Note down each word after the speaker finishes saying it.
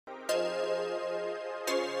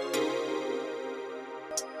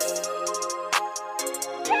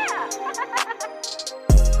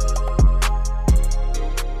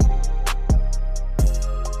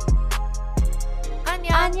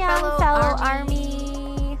Annyeong, fellow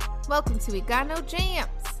army. Welcome to We Got No Jams.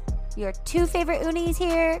 Your two favorite unis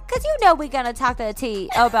here, because you know we're going to talk to the tea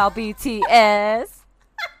about BTS.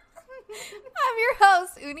 I'm your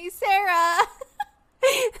host, Uni Sarah.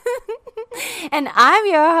 And I'm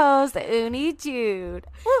your host, Uni Jude.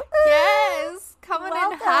 Yes, coming in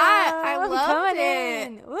hot. I Welcome. loved Coming it.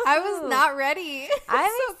 in. I was not ready. I'm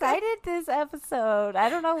So excited this episode. I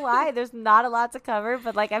don't know why. There's not a lot to cover,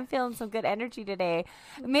 but like I'm feeling some good energy today.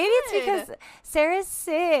 Maybe it's because Sarah's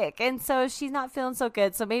sick, and so she's not feeling so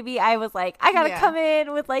good. So maybe I was like, I gotta come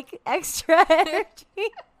in with like extra energy.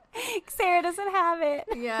 Sarah doesn't have it.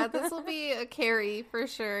 Yeah, this will be a carry for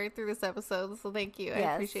sure through this episode. So thank you. Yes,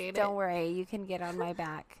 I appreciate it. Don't worry. You can get on my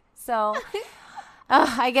back. So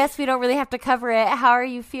I guess we don't really have to cover it. How are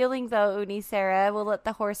you feeling though, Uni Sarah? We'll let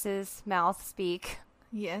the horse's mouth speak.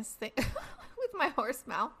 Yes, with my horse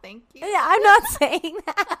mouth. Thank you. Yeah, I'm not saying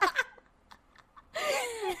that.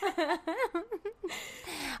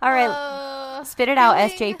 All right. Spit it out,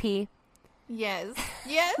 SJP. Yes.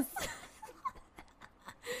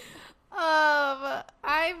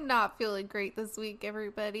 I'm not feeling great this week,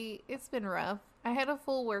 everybody. It's been rough. I had a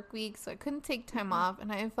full work week, so I couldn't take time off,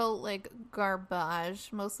 and I felt like garbage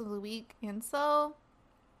most of the week, and so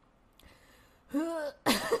you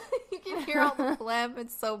can hear all the phlegm.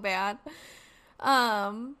 It's so bad.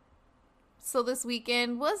 So this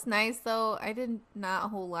weekend was nice, though. I did not a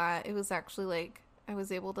whole lot. It was actually like I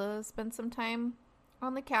was able to spend some time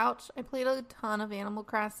on the couch. I played a ton of Animal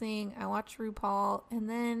Crossing. I watched RuPaul, and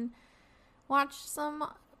then watched some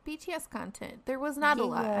BTS content. There was not a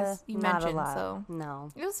lot, as you mentioned. So no,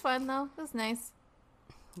 it was fun though. It was nice.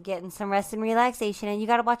 Getting some rest and relaxation, and you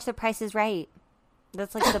got to watch The Price is Right.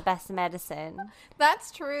 That's like the best medicine.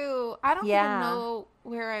 That's true. I don't even know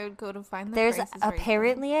where I would go to find There's Price is Right.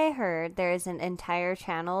 Apparently, I heard there is an entire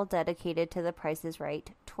channel dedicated to The Price is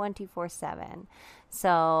Right 24/7.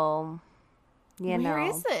 So, you know. Where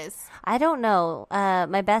is this? I don't know.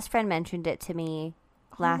 My best friend mentioned it to me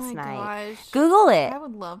last night. Gosh. Google it. I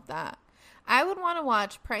would love that. I would want to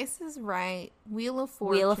watch Price is Right, Wheel of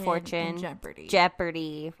Fortune, and Jeopardy.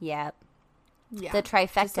 Jeopardy, yep. Yeah. The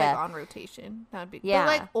trifecta. Just like on rotation. That would be Yeah.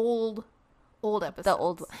 They're like old episodes. The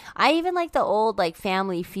old. I even like the old like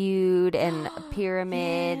Family Feud and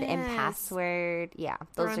Pyramid and Yes. Password. Yeah,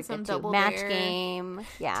 those Throwing are some good too. Double Match Dare. Game.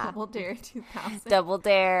 Yeah. Double Dare 2000. Double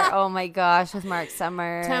Dare. Oh my gosh, with Mark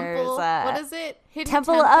Summers. Temple. What is it? Hidden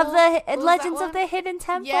Temple of the What was Legends that of the Hidden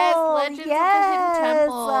Temple. Yes, Legends of the Hidden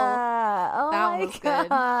Temple. Oh That my was good.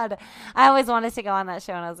 god. I always wanted to go on that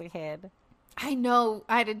show when I was a kid. I know.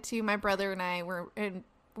 I did too. My brother and I were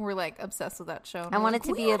like obsessed with that show. I wanted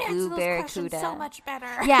to be a blue barracuda. So much better.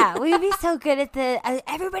 Yeah, we would be so good at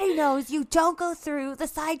everybody knows you don't go through the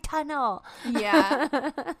side tunnel.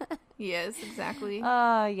 Yeah. Yes, exactly.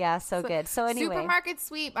 Oh, yeah, so good. So anyway. Supermarket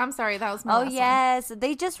Sweep. I'm sorry, that was my last one. Yes.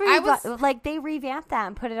 They just they revamped that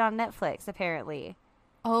and put it on Netflix, apparently.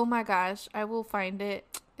 Oh my gosh. I will find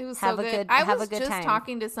it. It was Have so a good. good- I have was a good just time.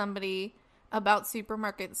 talking to somebody about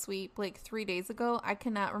Supermarket Sweep like 3 days ago. I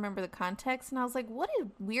cannot remember the context, and I was like, what a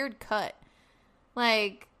weird cut.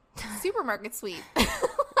 Like, Supermarket Sweep.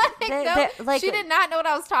 She did not know what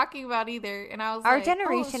I was talking about either, and I was Our like,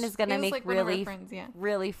 generation is going to make like one of our really, friends, yeah.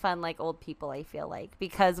 really fun, like, old people, I feel like,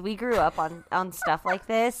 because we grew up on stuff like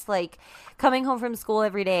this, like, coming home from school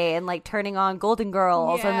every day and, like, turning on Golden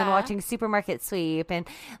Girls and then Yeah. watching Supermarket Sweep, and,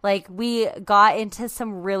 like, we got into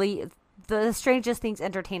some really... The strangest things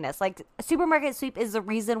entertain us. Like, Supermarket Sweep is the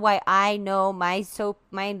reason why I know my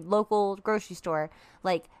local grocery store,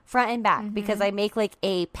 like, front and back, because I make, like,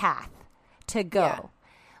 a path to go. Yeah.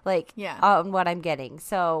 Like, Yeah. on what I'm getting.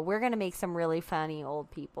 So, we're going to make some really funny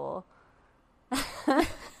old people.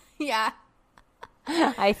 Yeah.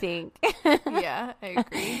 I think. Yeah, I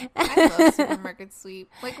agree. I love Supermarket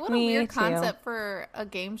Sweep. Like, what a Me weird too. concept for a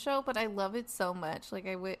game show, but I love it so much. Like,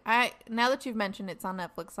 now that you've mentioned it's on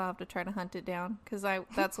Netflix, I'll have to try to hunt it down, because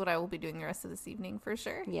that's what I will be doing the rest of this evening for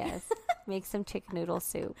sure. Yes. Make some chicken noodle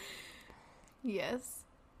soup. Yes.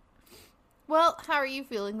 Well, how are you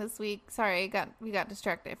feeling this week? Sorry, we got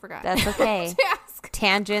distracted. I forgot. That's okay. to ask.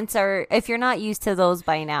 Tangents are, if you're not used to those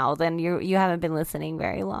by now, then you haven't been listening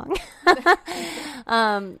very long.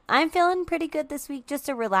 I'm feeling pretty good this week. Just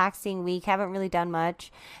a relaxing week. Haven't really done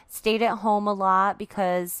much. Stayed at home a lot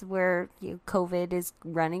because COVID is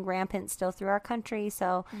running rampant still through our country.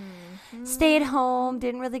 So stayed home.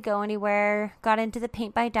 Didn't really go anywhere. Got into the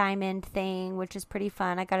Paint by Diamond thing, which is pretty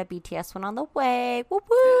fun. I got a BTS one on the way. Woo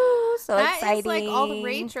woo. So that exciting. is like all the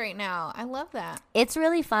rage right now. I love that. It's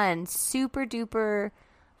really fun. Super duper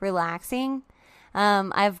relaxing.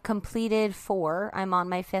 I've completed 4. I'm on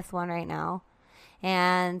my 5th one right now.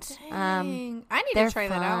 And Dang. I need they're to try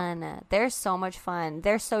that out. fun. They're so much fun.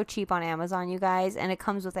 They're so cheap on Amazon, you guys, and it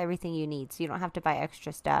comes with everything you need, so you don't have to buy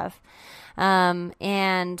extra stuff.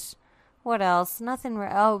 And what else? Nothing.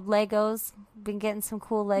 Legos. Been getting some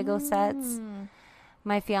cool Lego sets.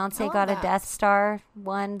 My fiance got a Death Star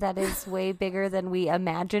one that is way bigger than we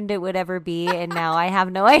imagined it would ever be, and now I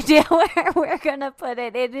have no idea where we're gonna put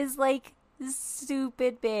it. It is like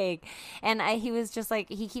stupid big, and he was just like,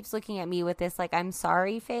 he keeps looking at me with this like I'm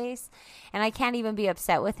sorry face, and I can't even be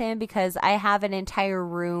upset with him because I have an entire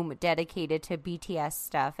room dedicated to BTS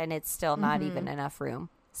stuff, and it's still not even enough room.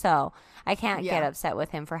 So I can't get upset with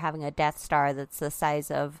him for having a Death Star that's the size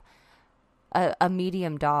of a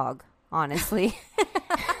medium dog. Honestly,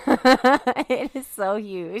 it is so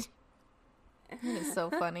huge. It is so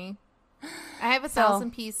funny. I have a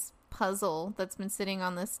 1,000-piece puzzle that's been sitting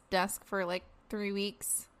on this desk for like 3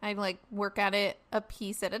 weeks. I like work at it a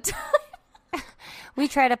piece at a time. We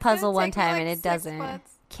tried a puzzle one time like and it doesn't.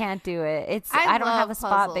 months. Can't do it. I don't have a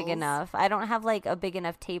spot big enough. I don't have like a big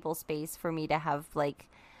enough table space for me to have like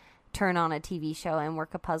turn on a TV show and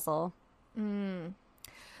work a puzzle.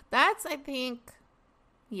 That's, I think,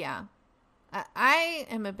 yeah. I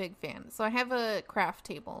am a big fan. So I have a craft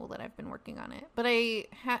table that I've been working on it. But I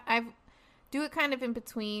do it kind of in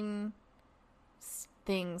between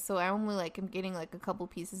things. So I only like am getting like a couple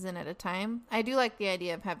pieces in at a time. I do like the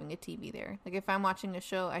idea of having a TV there. Like if I'm watching a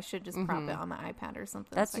show, I should just prop it on my iPad or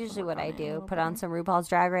something. That's so usually what I do. Put on some RuPaul's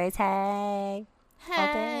Drag Race. Hey.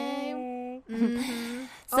 Hey.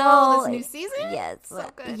 So this new season? Yes. So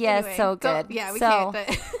good. Yes, Anyway, so good. Yeah, we so,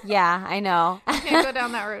 can't. yeah, I know. Can't go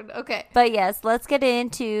down that road. Okay. But yes, let's get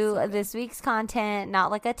into this week's content.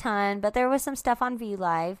 Not like a ton, but there was some stuff on V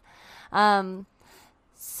Live.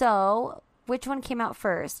 So which one came out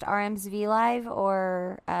first? RM's V Live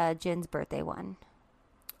or Jin's birthday one?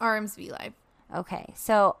 RM's V Live. Okay,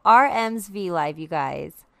 so RM's V Live, you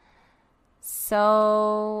guys.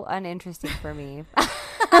 So uninteresting for me.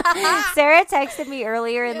 Sarah texted me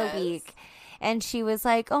earlier in the week and she was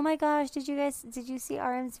like, oh my gosh, did you see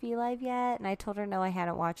RM's V Live yet? And I told her no, I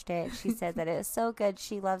hadn't watched it. She said that it was so good.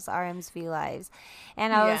 She loves RM's V Lives.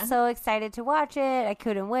 And I was so excited to watch it. I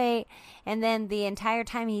couldn't wait. And then the entire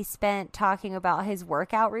time he spent talking about his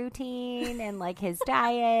workout routine and like his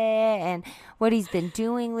diet and what he's been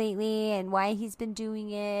doing lately and why he's been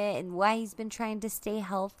doing it and why he's been trying to stay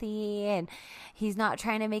healthy and he's not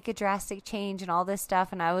trying to make a drastic change and all this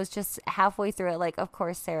stuff. And I was just halfway through it like, of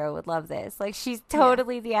course Sarah would love this. Like she's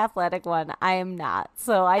totally the athletic one. I am not.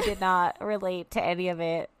 So I did not relate to any of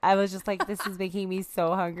it. I was just like, this is making me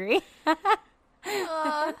so hungry.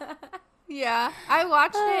 Yeah, I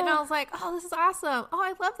watched it and I was like, oh, this is awesome. Oh,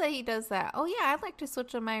 I love that he does that. Oh, yeah, I'd like to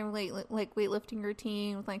switch on my weightlifting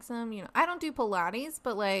routine with like some, I don't do Pilates,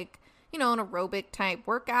 but like, an aerobic type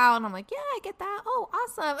workout. And I'm like, yeah, I get that. Oh,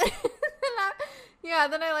 awesome.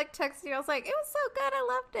 Then I like texted you. I was like, it was so good. I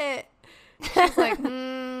loved it. She's like,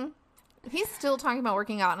 he's still talking about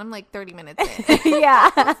working out. And I'm like 30 minutes in.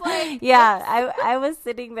 Yeah. I I was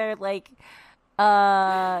sitting there like,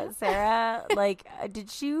 Sarah, like,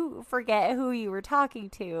 did you forget who you were talking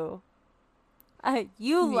to?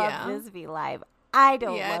 You love this V Live. I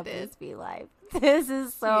don't love this V Live. This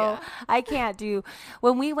is so, I can't do.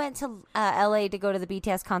 When we went to LA to go to the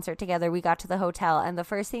BTS concert together, we got to the hotel and the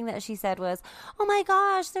first thing that she said was, oh my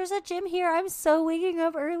gosh, there's a gym here. I'm so waking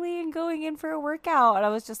up early and going in for a workout. And I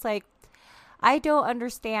was just like, I don't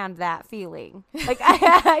understand that feeling. Like,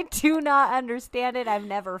 I do not understand it. I've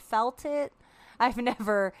never felt it. I've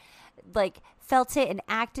never felt it and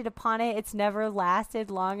acted upon it. It's never lasted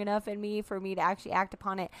long enough in me for me to actually act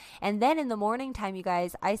upon it. And then in the morning time, you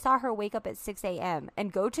guys, I saw her wake up at 6 a.m.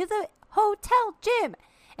 and go to the hotel gym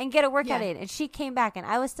and get a workout in. And she came back and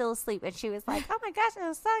I was still asleep. And she was like, oh my gosh, it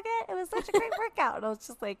was so good. It was such a great workout. And I was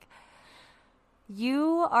just like,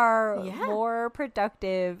 you are more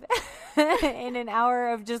productive in an hour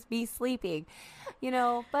of just me sleeping.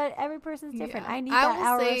 But every person's different. I need that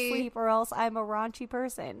hour of sleep or else I'm a raunchy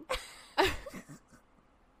person.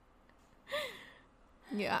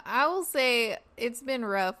 Yeah, I will say it's been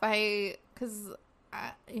rough. Because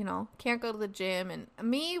can't go to the gym. And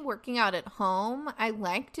me working out at home, I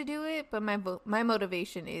like to do it, but my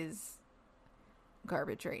motivation is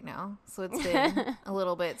garbage right now. So it's been a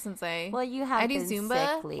little bit since I do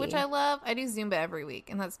Zumba, sickly. Which I love. I do Zumba every week,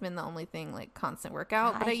 and that's been the only thing, like constant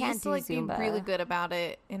workout. But I used to be really good about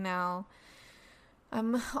it, and now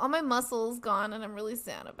all my muscles gone, and I'm really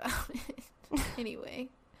sad about it. Anyway,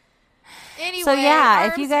 Anyway, So yeah,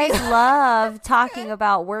 if you guys RMsV love talking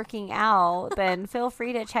about working out, then feel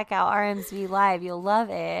free to check out RMSV Live. You'll love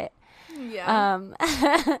it. Yeah.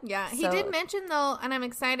 Yeah. He so- did mention, though, and I'm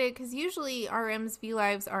excited because usually RM's V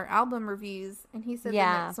Lives are album reviews. And he said the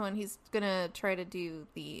next one he's going to try to do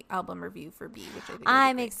the album review for B, which I think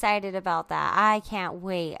I'm excited about that. I can't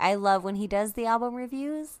wait. I love when he does the album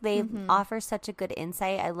reviews. They offer such a good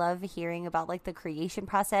insight. I love hearing about like the creation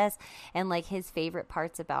process and like his favorite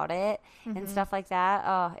parts about it and stuff like that.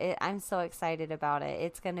 Oh, I'm so excited about it.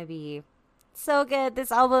 It's going to be so good.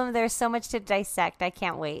 This album, there's so much to dissect. I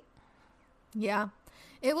can't wait. Yeah.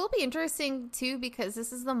 It will be interesting, too, because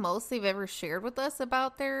this is the most they've ever shared with us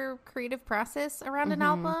about their creative process around an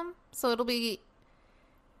album. So it'll be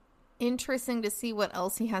interesting to see what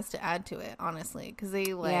else he has to add to it, honestly, because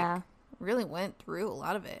they really went through a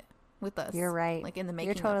lot of it with us. You're right. Like in the making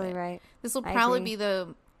You're totally of it. right. This will probably be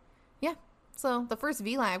the first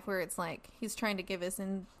V Live where it's like he's trying to give us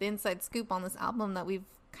the inside scoop on this album that we've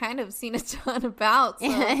kind of seen a ton about. So.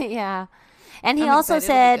 Yeah. And he I'm also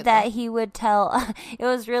excited. said that he would tell, it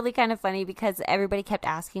was really kind of funny because everybody kept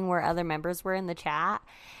asking where other members were in the chat.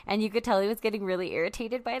 And you could tell he was getting really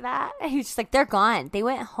irritated by that. He was just like, they're gone. They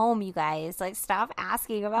went home, you guys. Like, stop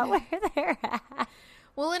asking about where they're at.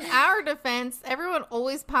 Well, in our defense, everyone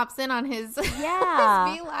always pops in on his, his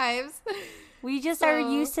V Lives. We just are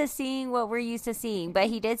used to seeing what we're used to seeing. But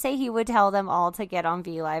he did say he would tell them all to get on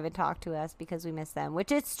V Live and talk to us because we miss them,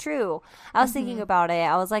 which is true. I was thinking about it.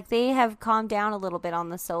 I was like, they have calmed down a little bit on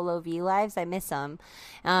the solo V Lives. I miss them.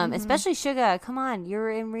 Especially Suga. Come on.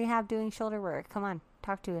 You're in rehab doing shoulder work. Come on.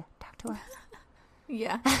 Talk to us.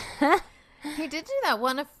 Yeah. He did do that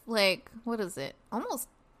one of, like, what is it? Almost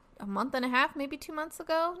a month and a half, maybe 2 months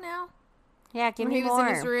ago now. Yeah, give when me more. He was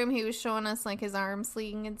in his room. He was showing us, like, his arm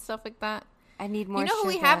sleeving and stuff like that. I need more. You know who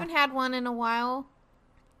we Suga. haven't had one in a while?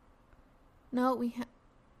 No,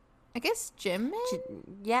 I guess Jimin?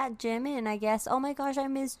 Jimin, I guess. Oh my gosh, I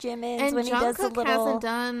miss Jimin. And when Jungkook he does the little... hasn't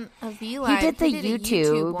done a V Live. He did the a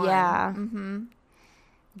YouTube one. yeah. Mm-hmm.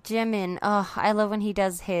 Jimin, oh, I love when he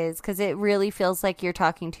does his because it really feels like you're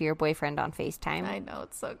talking to your boyfriend on FaceTime. I know,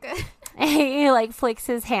 it's so good. He like flicks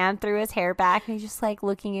his hand through his hair back and he's just like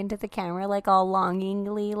looking into the camera like all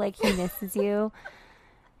longingly like he misses you.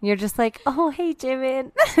 You're just like, oh, hey,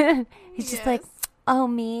 Jimin. He's just like, oh,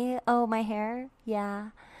 me? Oh, my hair? Yeah.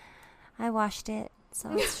 I washed it, so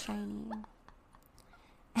it's shiny.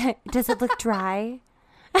 Does it look dry?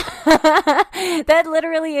 That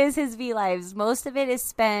literally is his V Lives. Most of it is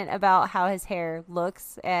spent about how his hair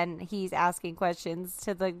looks, and he's asking questions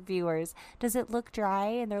to the viewers. Does it look dry?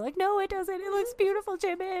 And they're like, no, it doesn't. It looks beautiful,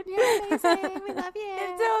 Jimin. You're amazing. We love you.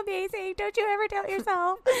 It's so amazing. Don't you ever tell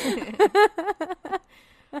yourself.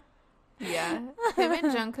 Yeah. Him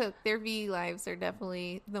and Jungkook, their V Lives are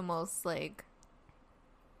definitely the most, like,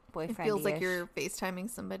 boyfriend. It feels like you're FaceTiming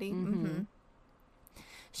somebody. Mm-hmm.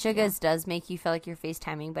 Suga's does make you feel like you're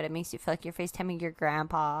FaceTiming, but it makes you feel like you're FaceTiming your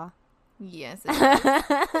grandpa. Yes, it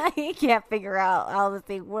does. You can't figure out how the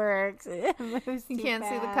thing works. It moves You too can't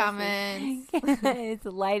see the fast. comments. It's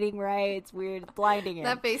lighting right. It's weird. It's blinding him.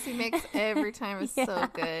 That face he makes every time is so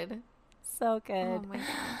good. So good. Oh my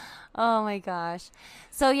gosh. Oh my gosh.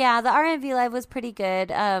 So yeah, the RMV Live was pretty good.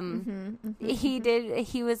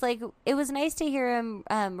 He was like, it was nice to hear him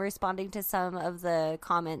responding to some of the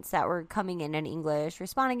comments that were coming in English,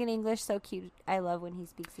 responding in English. So cute. I love when he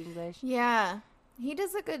speaks English. Yeah. He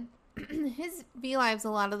does a good, his V Lives a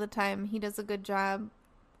lot of the time, he does a good job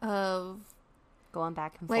of going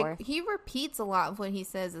back and like, forth. he repeats a lot of what he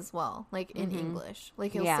says as well, like in English.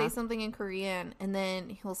 Like, he'll say something in Korean, and then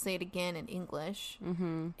he'll say it again in English.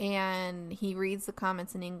 And he reads the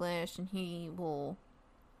comments in English, and he will,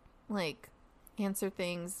 like, answer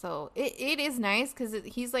things. So, it is nice, because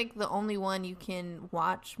he's, like, the only one you can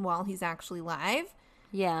watch while he's actually live.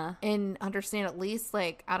 Yeah. And understand at least,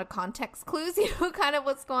 like, out of context clues, you know, kind of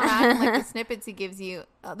what's going on. Like, the snippets he gives you.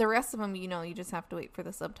 The rest of them, you know, you just have to wait for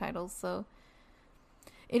the subtitles, so...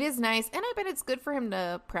 It is nice, and I bet it's good for him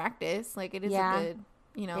to practice. Like, it is a good,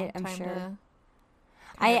 you know, I'm time sure. to...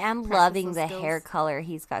 I am loving the skills. hair color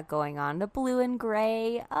he's got going on. The blue and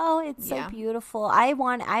gray. Oh, it's so Yeah. beautiful. I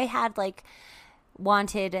had, like,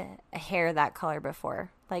 wanted hair that color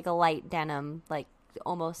before. Like, a light denim, like,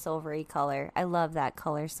 almost silvery color. I love that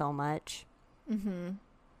color so much.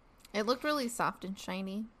 It looked really soft and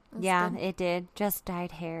shiny. That's Yeah, good. it did. Just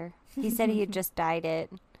dyed hair. He said he had just dyed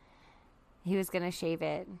it. He was going to shave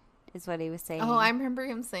it, is what he was saying. Oh, I remember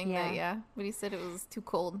him saying Yeah. that, yeah. But he said it was too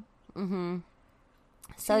cold.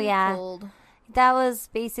 So, Too yeah. cold. That was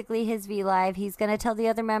basically his V Live. He's going to tell the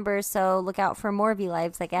other members, so look out for more V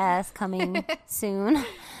Lives, I guess, coming soon.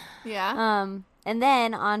 Yeah. And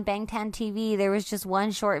then on Bangtan TV, there was just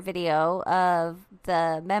one short video of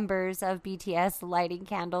the members of BTS lighting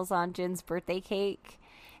candles on Jin's birthday cake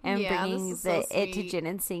and bringing it to Jin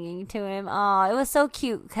and singing to him. Oh, it was so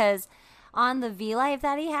cute because on the V Live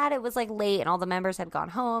that he had, it was like late and all the members had gone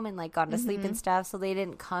home and like gone to sleep and stuff. So they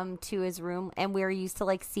didn't come to his room. And we were used to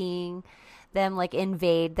like seeing them like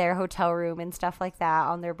invade their hotel room and stuff like that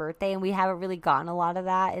on their birthday. And we haven't really gotten a lot of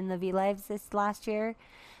that in the V Lives this last year.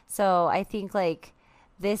 So I think like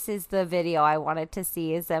this is the video I wanted to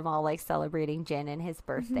see, is them all like celebrating Jin and his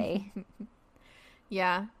birthday.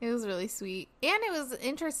 Yeah, it was really sweet. And it was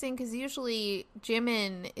interesting because usually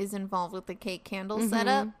Jimin is involved with the cake candle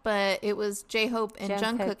setup, but it was J-Hope and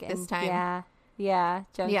Jungkook this time. Yeah,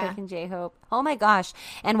 Jungkook and J-Hope. Oh my gosh.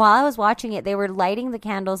 And while I was watching it, they were lighting the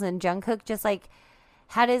candles and Jungkook just like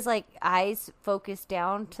had his like eyes focused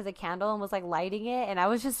down to the candle and was like lighting it. And I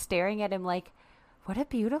was just staring at him like, what a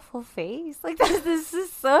beautiful face. Like this is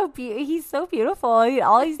so beautiful. He's so beautiful.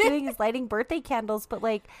 All he's doing is lighting birthday candles, but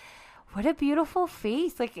like, what a beautiful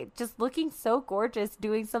face. Like, just looking so gorgeous,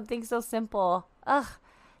 doing something so simple. Ugh,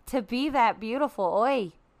 to be that beautiful.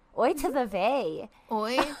 Oi. Oi to the vey.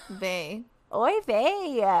 Oi vey. Oy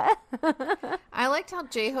vey. I liked how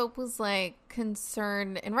J-Hope was like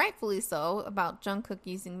concerned, and rightfully so, about Jungkook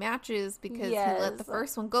using matches because he let the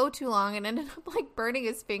first one go too long and ended up like burning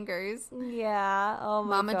his fingers. Yeah. Oh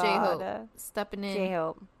my Mama God. J-Hope stepping in.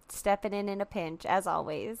 J-Hope stepping in a pinch, as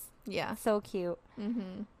always. Yeah. So cute.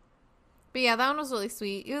 But yeah, that one was really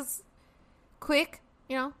sweet. It was quick,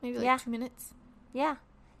 maybe like 2 minutes. Yeah.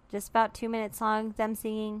 Just about 2 minutes long, them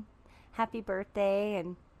singing happy birthday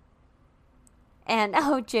and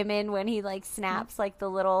Jimin, when he like snaps like the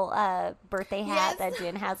little birthday hat that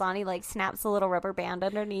Jin has on, he like snaps a little rubber band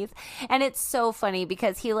underneath. And it's so funny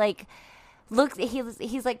because he like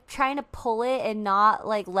he's like trying to pull it and not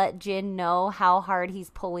like let Jin know how hard he's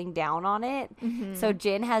pulling down on it. So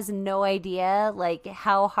Jin has no idea like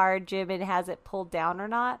how hard Jimin has it pulled down or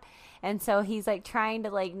not. And so he's like trying to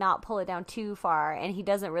like not pull it down too far, and he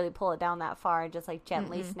doesn't really pull it down that far and just like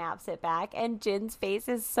gently snaps it back. And Jin's face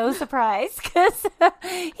is so surprised because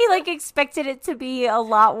he like expected it to be a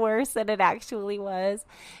lot worse than it actually was.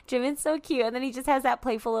 Jimin's so cute, and then he just has that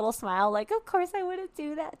playful little smile like, of course I wouldn't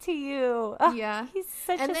do that to you. Yeah. He's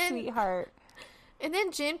such a sweetheart. And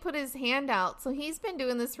then Jin put his hand out. So he's been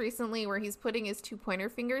doing this recently where he's putting his 2 pointer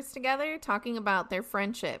fingers together, talking about their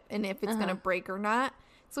friendship and if it's going to break or not.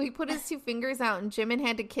 So he put his 2 fingers out and Jimin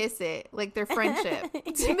had to kiss it, like their friendship,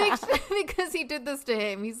 to make sure, because he did this to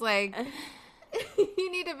him. He's like,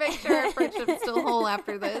 you need to make sure our friendship's still whole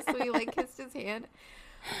after this. So he like kissed his hand.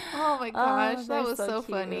 Oh my gosh, that was so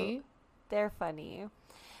funny. They're funny.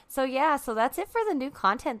 So yeah, so that's it for the new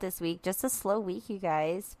content this week. Just a slow week, you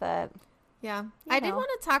guys, but yeah. I did want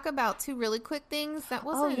to talk about 2 really quick things. That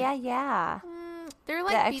wasn't. Oh yeah. They're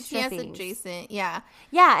like BTS adjacent. Yeah.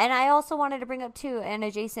 Yeah, and I also wanted to bring up too, and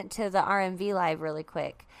adjacent to the RMV Live really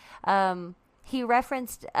quick. He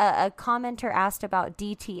referenced a commenter asked about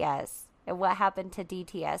DTS. And what happened to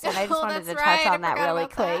DTS, and I just wanted to touch on that really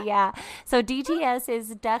quick. Yeah, so DTS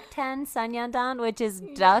is Ducktan Sunyandan, which is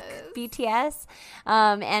Duck BTS,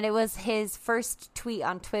 and it was his first tweet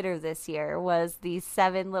on Twitter this year was these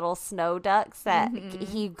 7 little snow ducks that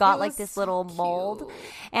he got like this little mold,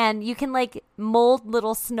 and you can like mold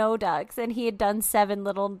little snow ducks, and he had done 7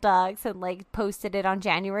 little ducks and like posted it on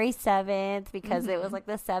January 7th because it was like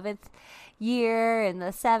the 7th year and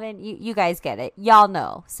the 7, you guys get it, y'all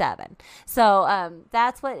know 7. So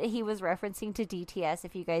that's what he was referencing to DTS,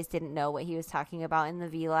 if you guys didn't know what he was talking about in the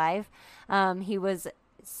V Live. He was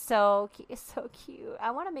so cute. I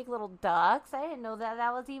want to make little ducks. I didn't know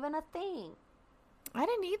that was even a thing. I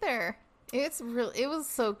didn't either. It was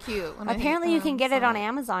so cute. Apparently you can get it on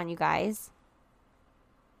Amazon, you guys.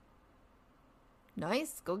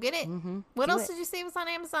 Nice. Go get it. What else did you say was on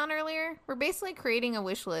Amazon earlier? We're basically creating a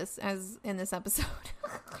wish list as in this episode.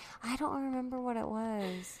 I don't remember what it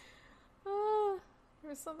was. There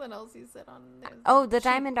was something else you said on there. Oh, the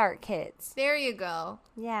Diamond Art kits. There you go.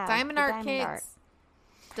 Yeah. Diamond Art kits.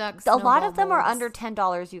 Ducks. A lot of them are under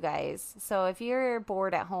 $10, you guys. So if you're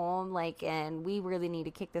bored at home, like, and we really need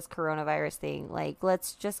to kick this coronavirus thing, like,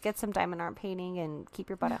 let's just get some Diamond Art painting and keep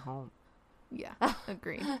your butt at home. Yeah.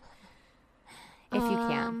 Agreed. If you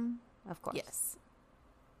can, of course. Yes.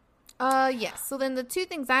 Yes. So then the 2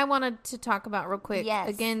 things I wanted to talk about real quick,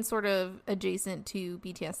 again, sort of adjacent to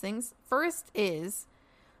BTS things. First is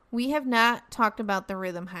we have not talked about the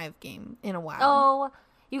Rhythm Hive game in a while. Oh,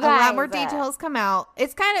 you guys. A lot more details come out.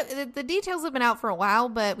 It's kind of, the details have been out for a while,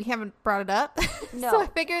 but we haven't brought it up. No. So I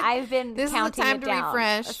figured I've been this is the time to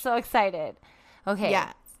refresh. I'm so excited. Okay.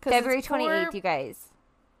 Yeah. February 28th, you guys.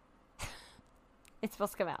 It's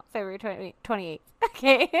supposed to come out February 28th.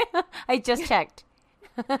 Okay. I just checked.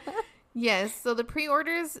 Yes. So the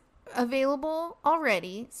pre-order's available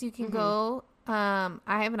already. So you can go. I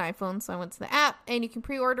have an iPhone, so I went to the app and you can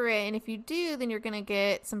pre-order it. And if you do, then you're going to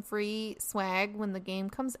get some free swag when the game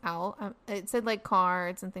comes out. It said like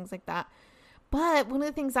cards and things like that. But one of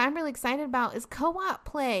the things I'm really excited about is co-op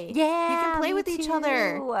play. Yeah, you can play with each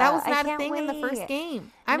other. That was not a thing in the first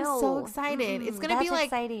game. I'm so excited. It's gonna be like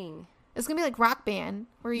exciting. It's gonna be like Rock Band,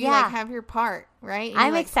 where you like have your part, right? And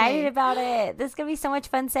I'm excited about it. This is gonna be so much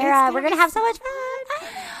fun, Sarah. We're gonna have so much fun.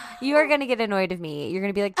 You are gonna get annoyed of me. You're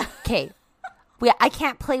gonna be like, okay, I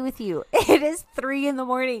can't play with you. It is 3 a.m.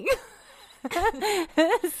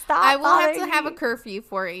 Stop. I will have to have a curfew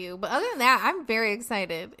for you, but other than that, I'm very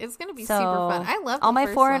excited. It's gonna be super fun. I love all my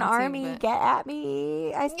foreign army. Too, get at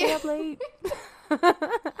me. I stay up late.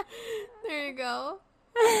 There you go.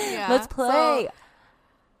 Yeah. Let's play. So,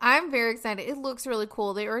 I'm very excited. It looks really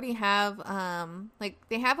cool. They already have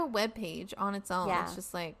they have a web page on its own. Yeah. It's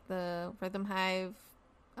just like the Rhythm Hive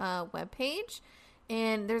web page.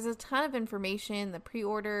 And there's a ton of information, the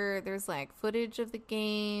pre-order, there's like footage of the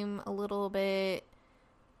game, a little bit,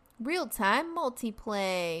 real-time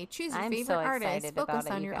multiplay, choose your favorite artist, focus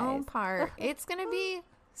on your own part. It's going to be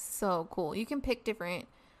so cool. You can pick different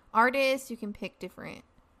artists, you can pick different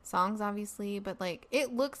songs, obviously, but like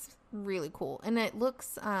it looks really cool. And it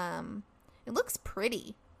looks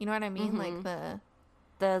pretty. You know what I mean? Like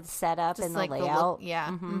the setup and the layout.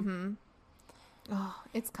 Yeah. Oh,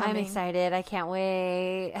 it's coming. I'm excited. I can't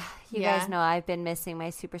wait. You guys know I've been missing my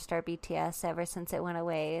Superstar BTS ever since it went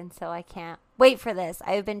away, and so I can't wait for this.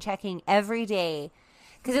 I've been checking every day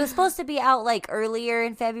because it was supposed to be out like earlier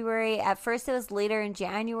in February. At first, it was later in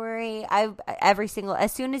January.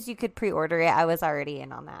 As soon as you could pre-order it, I was already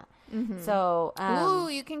in on that. So,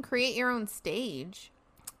 you can create your own stage.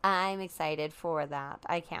 I'm excited for that.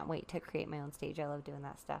 I can't wait to create my own stage. I love doing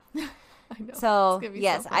that stuff. I know. So,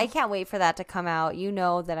 yes, I can't wait for that to come out. You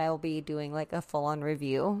know that I will be doing like a full-on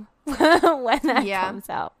review when that comes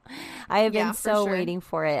out. I have been so waiting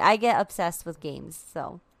for it. I get obsessed with games,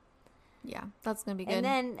 so. Yeah, that's going to be good.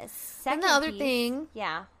 And then the other thing.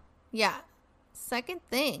 Yeah. Yeah. Second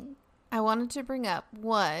thing I wanted to bring up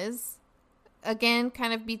was, again,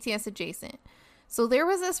 kind of BTS adjacent. So there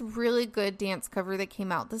was this really good dance cover that came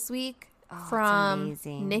out this week from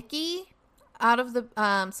Nicki. Out of the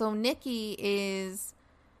so Nicki is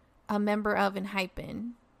a member of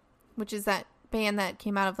ENHYPEN, which is that band that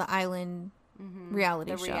came out of the Island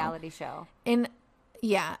reality show. And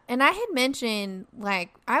and I had mentioned like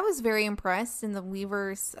I was very impressed in the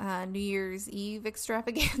Weverse New Year's Eve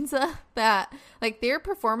extravaganza that like their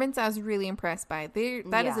performance I was really impressed by.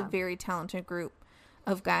 That is a very talented group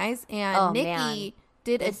of guys, and Nicki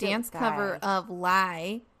did a dance cover of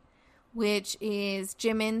Lie, which is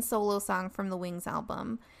Jimin's solo song from the Wings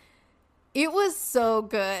album. It was so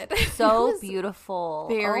good. So beautiful.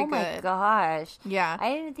 Very good. Oh my gosh. Yeah.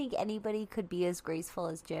 I didn't think anybody could be as graceful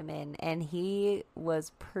as Jimin, and he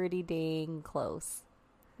was pretty dang close.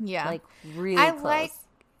 Yeah. Like really close.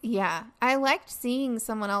 I liked seeing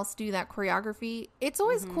someone else do that choreography. It's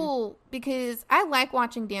always cool because I like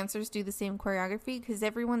watching dancers do the same choreography because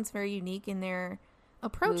everyone's very unique in their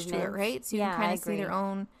approach to it, right? So you can kind of see their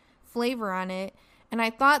own flavor on it. And I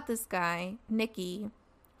thought this guy, Nicki,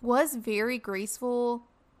 was very graceful,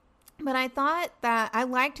 but I thought that I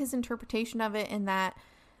liked his interpretation of it in that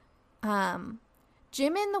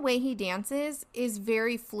Jimin, the way he dances is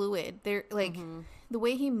very fluid. There, like the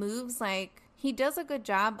way he moves, like he does a good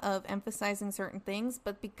job of emphasizing certain things,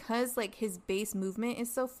 but because like his base movement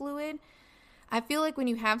is so fluid, I feel like when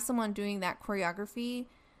you have someone doing that choreography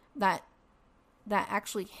that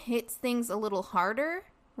actually hits things a little harder,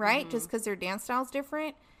 right? Just because their dance style is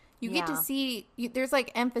different. You get to see, there's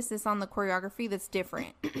like emphasis on the choreography that's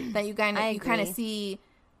different that you kind of see.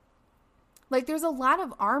 Like there's a lot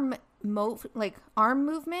of arm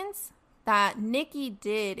movements that Nicki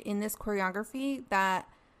did in this choreography that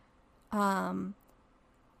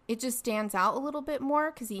it just stands out a little bit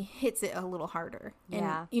more because he hits it a little harder.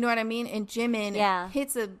 And you know what I mean? And Jimin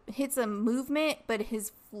hits a movement, but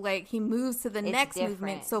he moves to the next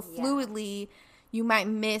movement so fluidly. You might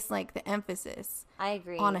miss like the emphasis. I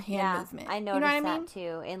agree. On a hand movement. I noticed that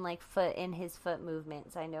too. In his foot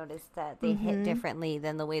movements, I noticed that they hit differently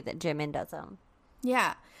than the way that Jimin does them.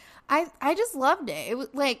 Yeah. I just loved it. It was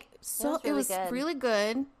like it was really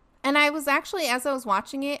good. And I was actually, as I was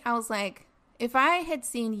watching it, I was like, if I had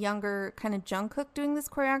seen younger kind of Jungkook doing this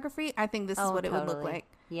choreography, I think this is what it would look like.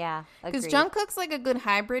 Yeah, because agreed. Jungkook's like a good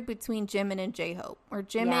hybrid between Jimin and J-Hope, where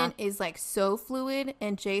Jimin is like so fluid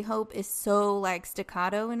and J-Hope is so like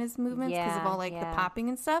staccato in his movements because of all like the popping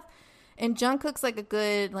and stuff. And Jungkook's like a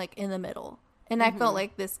good like in the middle. And I felt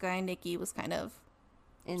like this guy Nicki was kind of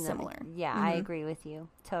similar. I agree with you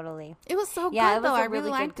totally. It was so good it was though. a I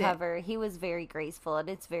really liked good cover. He was very graceful and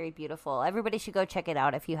it's very beautiful. Everybody should go check it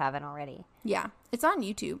out if you haven't already. Yeah, it's on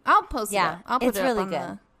YouTube. I'll post it up. I'll put it's it really up on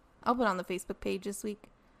good. I'll put it on the Facebook page this week.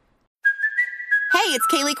 Hey, it's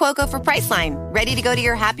Kaylee Cuoco for Priceline. Ready to go to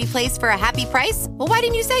your happy place for a happy price? Well, why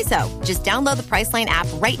didn't you say so? Just download the Priceline app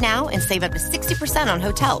right now and save up to 60% on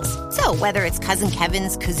hotels. So whether it's Cousin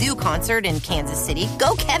Kevin's Kazoo Concert in Kansas City,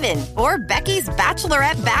 go Kevin, or Becky's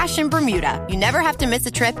Bachelorette Bash in Bermuda, you never have to miss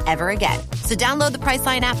a trip ever again. So download the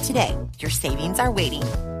Priceline app today. Your savings are waiting.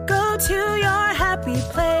 Go to your happy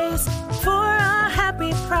place for a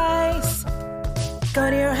happy price. Go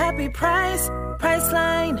to your happy price,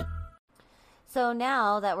 Priceline. So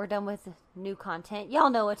now that we're done with new content, y'all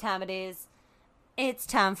know what time it is. It's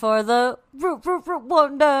time for the Root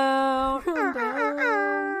One Down.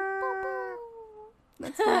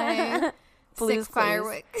 That's my Blues sick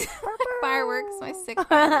fireworks. Fireworks, my sick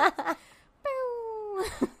fireworks.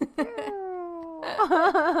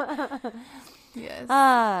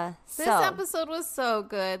 Yes. This episode was so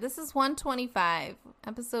good. This is 125.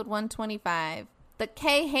 Episode 125. The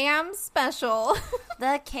K-Ham special.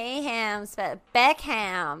 The K-Ham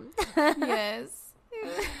Beckham. Yes.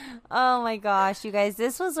 Oh my gosh, you guys,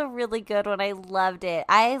 this was a really good one. I loved it.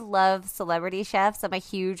 I love celebrity chefs. I'm a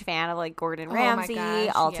huge fan of like Gordon Ramsay,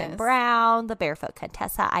 Alton Brown, the Barefoot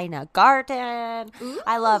Contessa, Ina Garten. Ooh.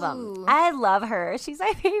 I love them. I love her. She's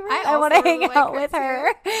my favorite. I want to hang out with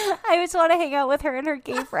her. I just want to hang out with her and her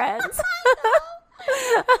gay friends.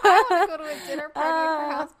 I want to go to a dinner party at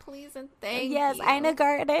her house, please and thank you. Yes, Ina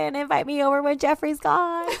Garten, invite me over when Jeffrey's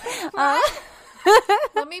gone.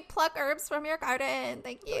 Let me pluck herbs from your garden.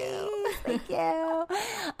 Thank you. Please, thank you.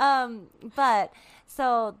 But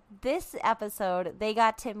so this episode, they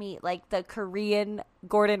got to meet like the Korean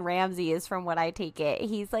Gordon Ramsay is from what I take it.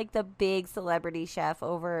 He's like the big celebrity chef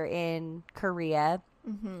over in Korea.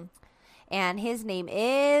 Mm-hmm. And his name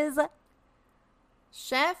is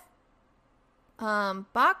Chef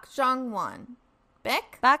Bak Jong-won.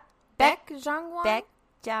 Beck Jong-won? Beck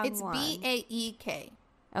Jong-won. It's B-A-E-K.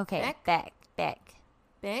 Okay.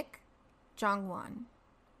 Beck Jong-won.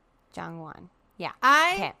 Jong-won. Yeah.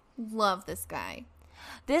 I love this guy.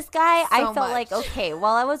 This guy, I felt much. like, okay,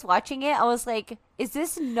 while I was watching it, I was like, is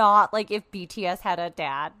this not like if BTS had a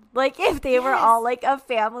dad? Like if they were all like a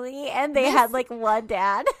family and they had like one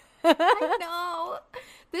dad? I know.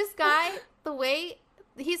 This guy, the way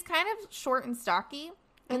he's kind of short and stocky,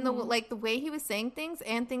 and the way he was saying things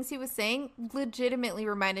and things he was saying legitimately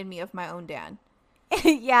reminded me of my own dad.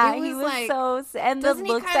 Yeah, he was like, so, and the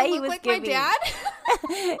looks that he was like giving. My dad?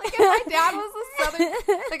 Like if my dad was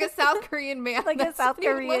like a South Korean man. Like a South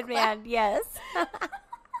Korean man, like. Yes. I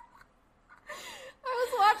was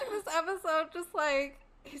watching this episode just like,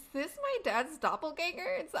 is this my dad's doppelganger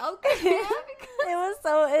in South Korea?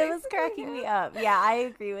 It was cracking me up. Yeah, I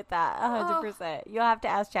agree with that 100%. You'll have to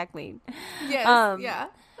ask Jacqueline. Yes, yeah.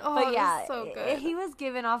 Oh, but yeah, so good. He was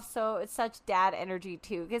giving off such dad energy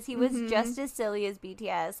too, because he was just as silly as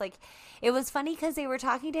BTS. Like, it was funny because they were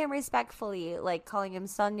talking to him respectfully, like calling him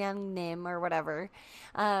Sun Young Nim or whatever,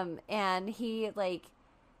 and he like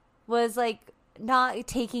was like not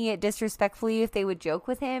taking it disrespectfully if they would joke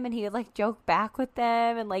with him, and he would like joke back with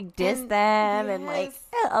them and like diss them and like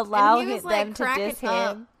allow them to diss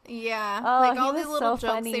him. Yeah, like all these little so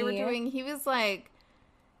jokes funny. They were doing. He was like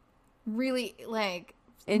really like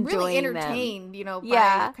enjoying really entertained, them.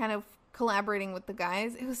 by kind of collaborating with the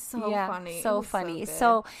guys. It was so funny. So funny.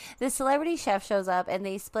 So the celebrity chef shows up and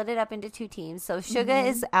they split it up into two teams. So Suga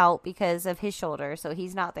is out because of his shoulder, so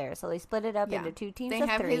he's not there. So they split it up into two teams of three.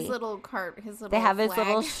 They have his little cart, they have flag. his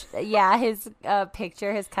little his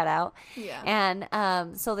picture, his cutout. Yeah.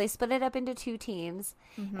 And so they split it up into two teams,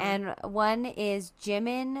 and one is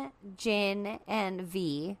Jimin, Jin, and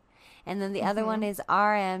V, and then the other one is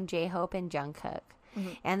RM, J-Hope, and Jungkook.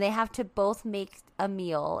 And they have to both make a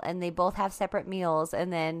meal, and they both have separate meals,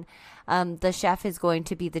 and then the chef is going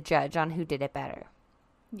to be the judge on who did it better.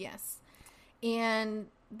 Yes. And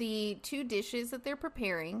the two dishes that they're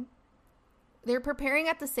preparing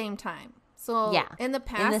at the same time. So in the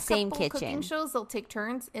past in the same couple kitchen. Cooking shows, they'll take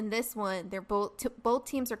turns. In this one, they're both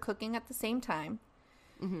teams are cooking at the same time.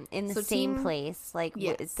 In the same place. Like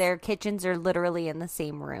their kitchens are literally in the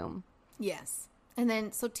same room. Yes. And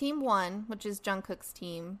then, so team one, which is Jungkook's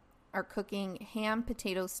team, are cooking ham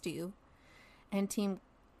potato stew. And team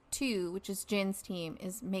 2, which is Jin's team,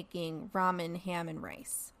 is making ramen, ham, and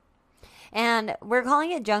rice. And we're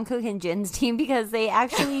calling it Jungkook and Jin's team because they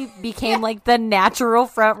actually became like the natural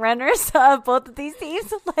front runners of both of these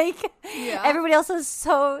teams. Like everybody else was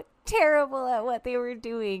so terrible at what they were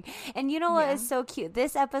doing. And you know what is so cute?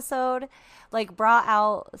 This episode like brought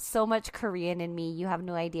out so much Korean in me. You have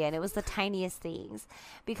no idea. And it was the tiniest things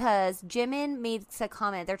because Jimin made a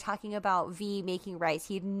comment. They're talking about V making rice.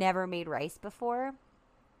 He'd never made rice before.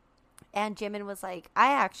 And Jimin was like,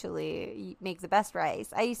 I actually make the best rice.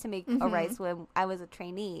 I used to make a rice when I was a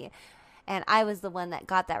trainee. And I was the one that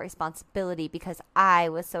got that responsibility because I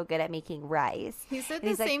was so good at making rice. He said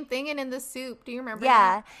the same thing in the soup. Do you remember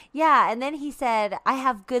that? Yeah. And then he said, I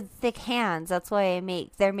have good thick hands. That's why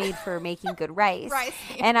they're made for making good rice.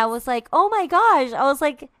 And I was like, oh my gosh. I was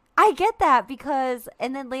like, I get that because,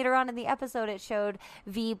 and then later on in the episode, it showed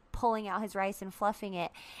V pulling out his rice and fluffing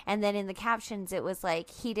it. And then in the captions, it was like,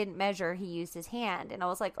 he didn't measure, he used his hand. And I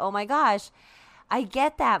was like, oh my gosh, I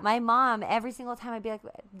get that. My mom, every single time I'd be like,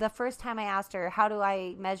 the first time I asked her, how do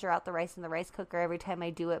I measure out the rice in the rice cooker? Every time I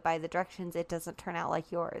do it by the directions, it doesn't turn out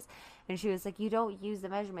like yours. And she was like, you don't use the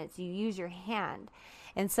measurements, you use your hand.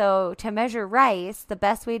 And so to measure rice, the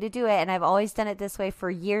best way to do it, and I've always done it this way for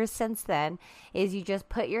years since then, is you just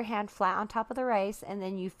put your hand flat on top of the rice and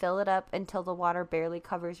then you fill it up until the water barely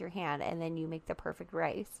covers your hand and then you make the perfect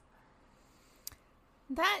rice.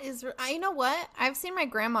 That is, you know what? I've seen my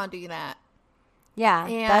grandma do that. Yeah.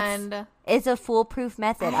 And it's a foolproof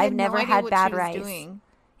method. I've never had bad rice. Doing.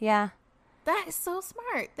 Yeah. That is so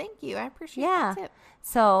smart. Thank you. I appreciate that tip.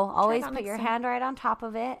 So always put your hand right on top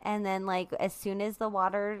of it. And then like as soon as the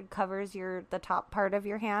water covers the top part of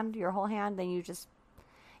your hand, your whole hand, then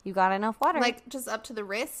you got enough water. Like just up to the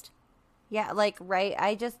wrist? Yeah. Like right.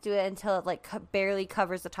 I just do it until it like barely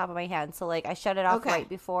covers the top of my hand. So like I shut it off right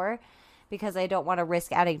before because I don't want to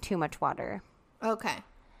risk adding too much water. Okay.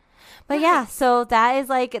 But yeah, so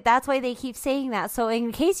that's why they keep saying that. So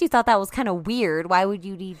in case you thought that was kind of weird, why would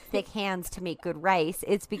you need thick hands to make good rice?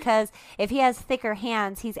 It's because if he has thicker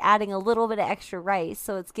hands, he's adding a little bit of extra rice.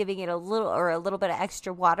 So it's giving it a little bit of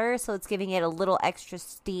extra water. So it's giving it a little extra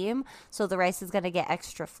steam. So the rice is going to get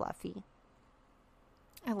extra fluffy.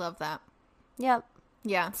 I love that. Yep.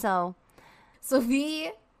 Yeah. So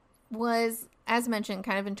V was, as mentioned,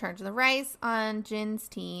 kind of in charge of the rice on Jin's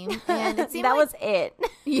team. And it seemed was it.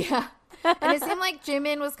 Yeah. And it seemed like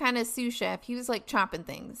Jimin was kind of sous chef. He was like chopping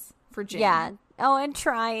things for Jin. Yeah. Oh, and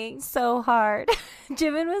trying so hard.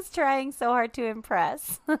 Jimin was trying so hard to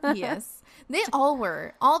impress. Yes. They all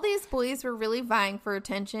were. All these boys were really vying for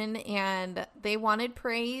attention and they wanted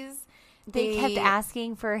praise. They kept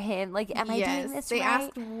asking for him, like, am I doing this right? They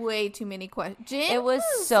asked way too many questions. It was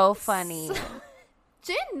so funny.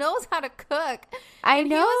 Jin knows how to cook. I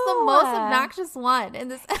know. He was the most obnoxious one in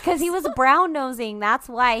this because he was brown nosing. That's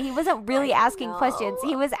why he wasn't really asking questions.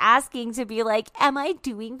 He was asking to be like, "Am I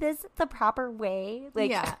doing this the proper way?" Like,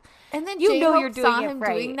 yeah. And then J-Hope saw him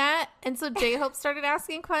doing that, and so J-Hope started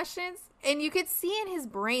asking questions, and you could see in his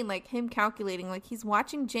brain like him calculating, like he's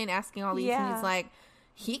watching Jin asking all these, and he's like,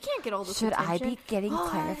 "He can't get all this attention. Should I be getting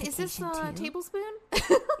clarification? Is this a tablespoon?"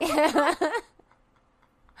 Yeah.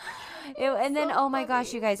 And then, oh my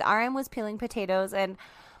gosh, you guys, RM was peeling potatoes, and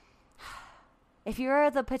if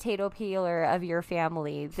you're the potato peeler of your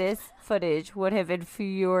family, this footage would have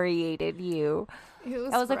infuriated you.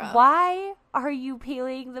 I was like, why are you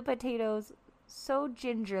peeling the potatoes so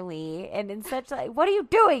gingerly and in such like, what are you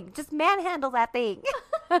doing? Just manhandle that thing.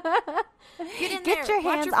 Get your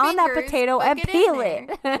hands on that potato and peel it.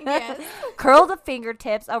 Yes. Curl the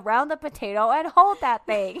fingertips around the potato and hold that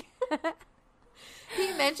thing. He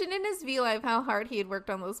mentioned in his V-Live how hard he had worked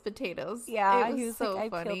on those potatoes. Yeah, he was so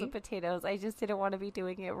like, funny. I peeled the potatoes. I just didn't want to be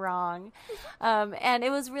doing it wrong. And it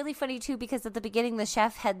was really funny, too, because at the beginning, the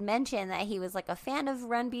chef had mentioned that he was like a fan of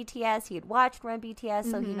Run BTS. He had watched Run BTS,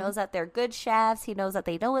 so he knows that they're good chefs. He knows that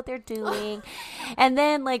they know what they're doing. And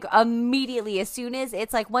then, like, immediately, as soon as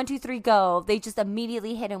it's like 1, 2, 3, go, they just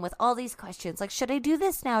immediately hit him with all these questions. Like, should I do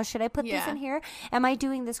this now? Should I put this in here? Am I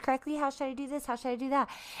doing this correctly? How should I do this? How should I do that?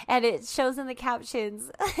 And it shows in the caption.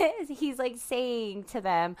 He's like saying to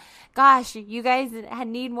them, gosh, you guys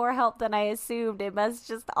need more help than I assumed. It must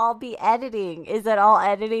just all be editing. Is it all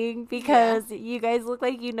editing? Because you guys look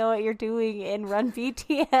like you know what you're doing in Run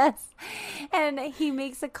BTS. And he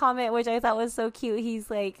makes a comment which I thought was so cute.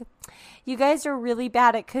 He's like, you guys are really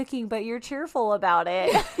bad at cooking, but you're cheerful about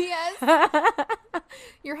it. Yes.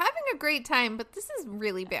 You're having a great time, but this is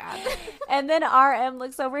really bad. And then RM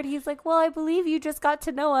looks over and he's like, well, I believe you just got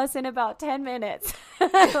to know us in about 10 minutes.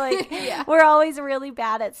 Like, Yeah. we're always really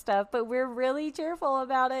bad at stuff, but we're really cheerful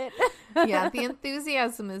about it. Yeah, the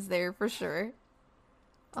enthusiasm is there for sure.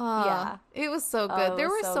 Yeah. It was so good. Oh, it There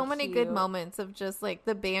were was so so many good cute. moments of just like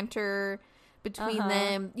the banter between Uh-huh.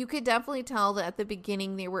 them. You could definitely tell that at the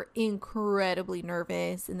beginning they were incredibly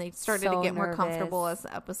nervous and they started to So get more comfortable nervous.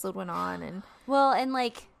 as the episode went on. And Well, and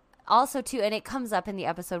like also too, and it comes up in the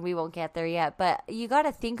episode, we won't get there yet, but you got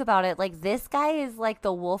to think about it. Like, this guy is like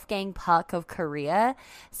the Wolfgang Puck of Korea.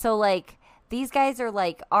 So like, these guys are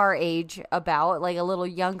like our age, about like a little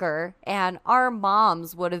younger, and our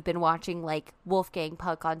moms would have been watching like Wolfgang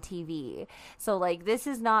Puck on TV. So like, this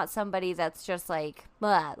is not somebody that's just like,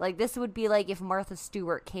 blah. Like, this would be like if Martha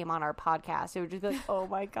Stewart came on our podcast. It would just be like, oh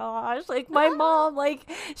my gosh, like my mom, like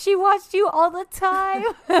she watched you all the time.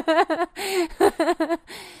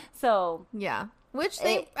 So yeah, which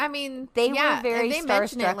they, I mean, they yeah, were very and they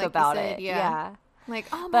mentioned starstruck like you about said, it. Yeah. Like,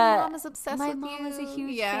 oh, my But mom is obsessed my with mom you. is a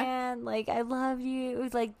huge yeah. fan. Like, I love you.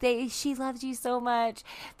 Like, she loves you so much.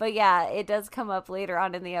 But yeah, it does come up later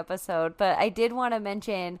on in the episode. But I did want to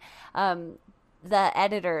mention the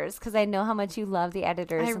editors, because I know how much you love the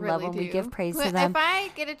editors I and really love when do. we give praise But to them. If I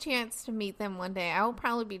get a chance to meet them one day, I will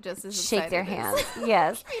probably be just as Shake their excited hands. as-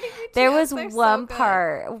 Yes. Meeting you There too. was They're so one good.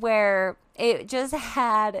 part where it just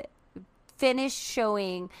had finished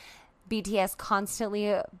showing BTS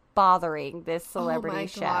constantly bothering this celebrity oh my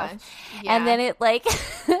chef. Gosh. And Yeah. then it like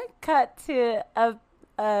cut to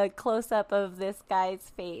a close up of this guy's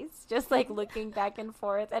face, just like looking back and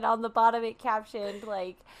forth. And on the bottom it captioned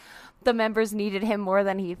like, the members needed him more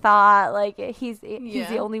than he thought. Like, he's Yeah.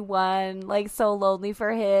 the only one, like, so lonely for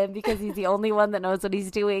him because he's the only one that knows what he's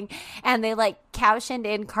doing. And they like captioned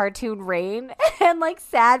in cartoon rain and like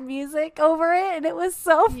sad music over it, and it was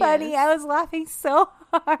so funny. Yes. I was laughing so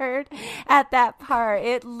hard at that part.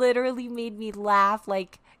 It literally made me laugh,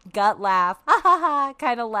 like gut laugh, ha ha ha,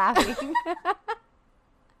 kind of laughing.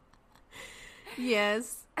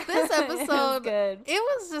 Yes. This episode, good. it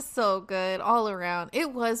was just so good all around.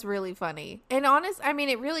 It was really funny. And I mean,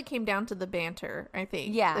 it really came down to the banter, I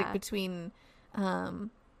think. Yeah. Like, between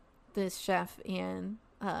this chef and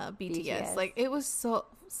BTS. BTS. Like, it was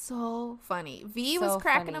so funny. V So was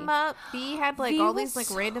cracking funny. him up. V had, like, V all was these, like,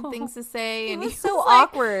 so- random things to say. He And was he so was, like,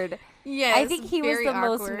 awkward. Yes, I think he was very the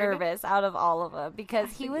most awkward. nervous out of all of them because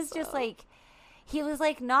he think was just so. like, he was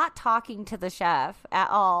like not talking to the chef at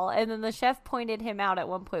all. And then the chef pointed him out at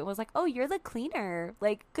one point and was like, oh, you're the cleaner.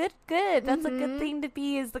 Like, good. That's a good thing to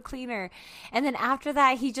be, is the cleaner. And then after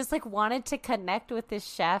that, he just like wanted to connect with this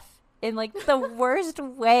chef in like the worst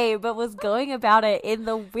way, but was going about it in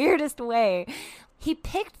the weirdest way. He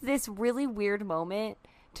picked this really weird moment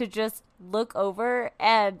to just look over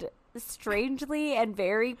and strangely and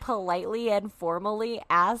very politely and formally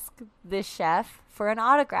ask the chef for an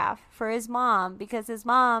autograph for his mom, because his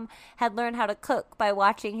mom had learned how to cook by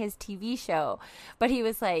watching his TV show. But he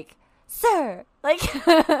was like, sir, like,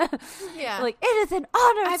 Yeah. like, it is an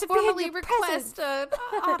honor I to be in formally your request presence. an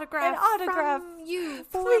autograph, An autograph, from you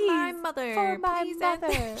for please, my mother. for my Please and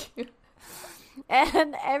mother. thank you.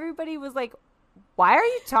 And everybody was like, why are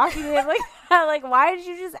you talking to him like that? Like, why did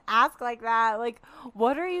you just ask like that? Like,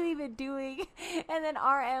 what are you even doing? And then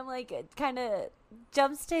RM, like, kind of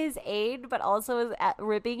jumps to his aid, but also is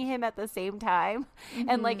ripping him at the same time.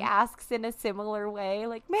 And, like, asks in a similar way,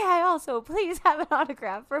 like, may I also please have an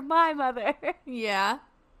autograph for my mother? Yeah.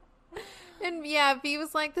 And yeah, V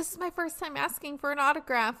was like, this is my first time asking for an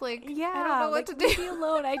autograph. Like, Yeah. I don't know like, what to leave do. me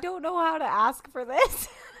alone. I don't know how to ask for this.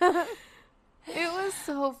 It was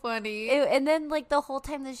so funny. And then, like, the whole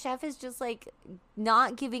time the chef is just, like,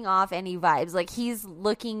 not giving off any vibes. Like, he's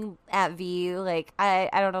looking at V like, I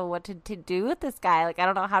don't know what to do with this guy. Like, I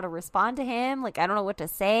don't know how to respond to him. Like, I don't know what to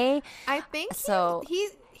say. I think So-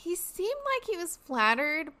 he seemed like he was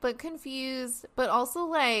flattered but confused, but also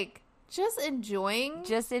like just enjoying.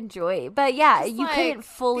 Just enjoy. But yeah, Just you like, couldn't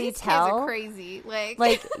fully these kids tell. are crazy.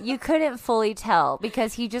 Like, you couldn't fully tell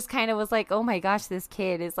because he just kind of was like, oh my gosh, this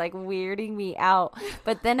kid is like weirding me out.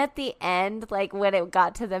 But then at the end, like when it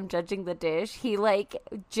got to them judging the dish, he like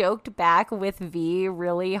joked back with V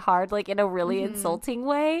really hard, like in a really insulting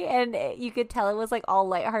way. And you could tell it was like all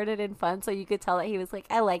lighthearted and fun. So you could tell that he was like,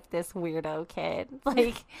 I like this weirdo kid.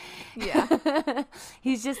 Like, yeah.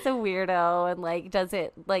 he's just a weirdo and like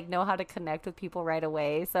doesn't like know how to connect with people right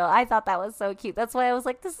away. So I thought that was so cute. That's why I was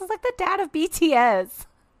like, this is like the dad of BTS.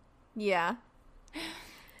 Yeah.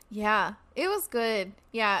 Yeah, it was good.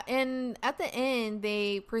 Yeah, and at the end,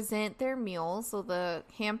 they present their meals. So the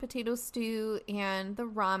ham potato stew and the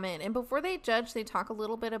ramen. And before they judge, they talk a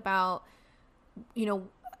little bit about,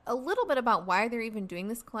 why they're even doing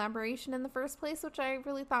this collaboration in the first place, which I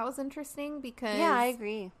really thought was interesting because Yeah, I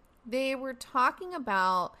agree. they were talking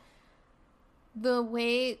about the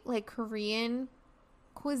way like Korean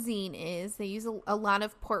cuisine is. They use a lot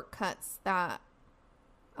of pork cuts that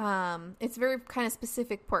it's very kind of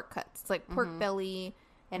specific pork cuts. It's like pork belly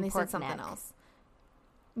and they pork said something neck. else.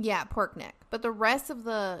 Yeah, pork neck. But the rest of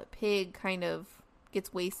the pig kind of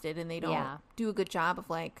gets wasted and they don't do a good job of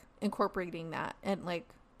like incorporating that at like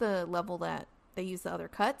the level that they use the other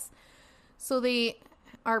cuts. So they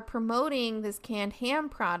are promoting this canned ham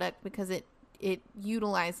product because it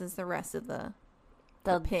utilizes the rest of the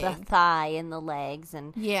pig. The thigh and the legs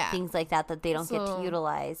and things like that they don't get to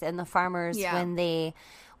utilize. And the farmers,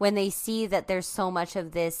 when they see that there's so much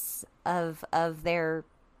of this of their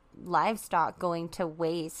livestock going to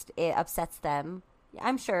waste, it upsets them.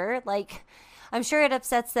 I'm sure it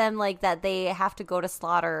upsets them like that they have to go to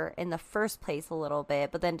slaughter in the first place a little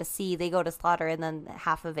bit, but then to see they go to slaughter and then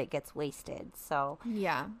half of it gets wasted. So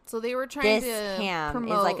so they were trying this to ham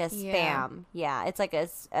promote, is like a spam. Yeah, it's like a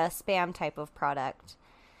spam type of product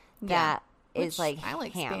that is like I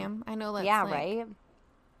like ham. spam. I know that's right.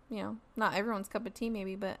 Not everyone's cup of tea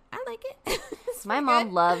maybe, but I like it. My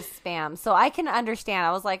mom loves spam, so I can understand.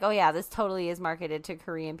 I was like, oh yeah, this totally is marketed to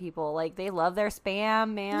Korean people. Like they love their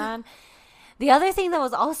spam, man. The other thing that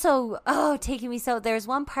was also taking me, so there's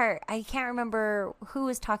one part I can't remember who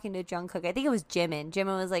was talking to Jungkook. I think it was Jimin.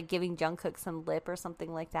 Jimin was like giving Jungkook some lip or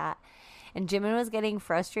something like that. And Jimin was getting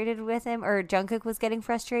frustrated with him, or Jungkook was getting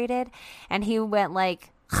frustrated, and he went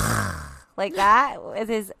like like that with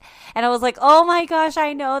his, and I was like, oh my gosh,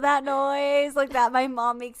 I know that noise, like that. My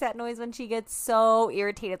mom makes that noise when she gets so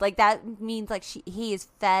irritated. Like that means like he is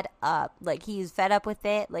fed up. Like he's fed up with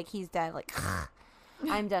it. Like he's done. Like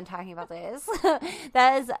I'm done talking about this.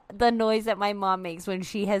 That is the noise that my mom makes when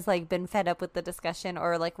she has like been fed up with the discussion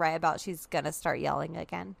or like right about she's gonna start yelling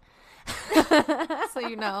again.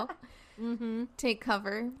 So take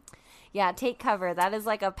cover. Yeah, take cover. That is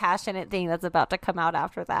like a passionate thing that's about to come out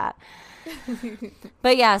after that.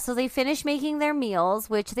 But yeah, so they finish making their meals,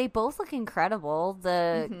 which they both look incredible.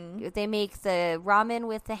 They make the ramen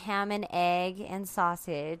with the ham and egg and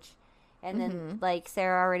sausage. And then, like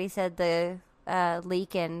Sarah already said, the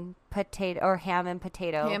leek and potato, or ham and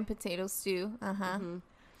potato. Ham potato stew.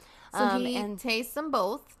 So he tastes them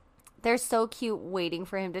both. They're so cute waiting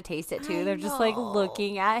for him to taste it too. They're just like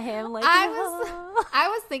looking at him like I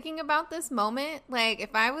was thinking about this moment, like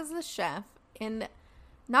if I was the chef and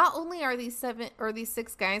not only are these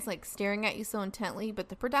 6 guys like staring at you so intently, but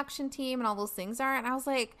the production team and all those things are, and I was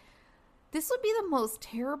like, this would be the most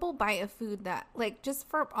terrible bite of food that, like, just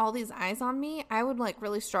for all these eyes on me, I would, like,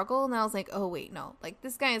 really struggle. And I was like, oh, wait, no. Like,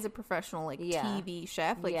 this guy is a professional, like, TV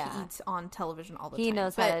chef. Like, he eats on television all the time. He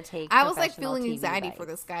knows how to take I was, like, feeling TV anxiety bites. for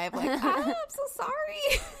this guy. I'm like, I'm so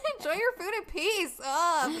sorry. Enjoy your food in peace.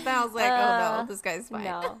 But then I was like, oh, no, this guy's fine.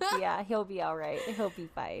 No, yeah, he'll be all right. He'll be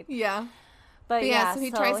fine. Yeah. But yeah, so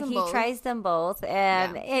he tries them both,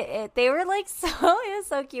 and they were like it was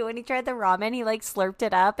so cute. When he tried the ramen, he like slurped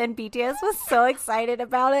it up, and BTS was so excited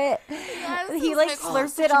about it. Yes, He like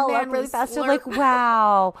slurped it all up really fast. They're like,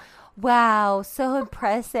 wow, so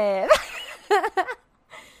impressive.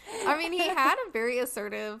 I mean, he had a very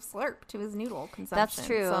assertive slurp to his noodle consumption. That's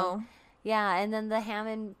true. So. Yeah, and then the ham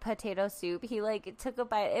and potato soup, he like took a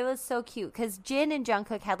bite. It was so cute because Jin and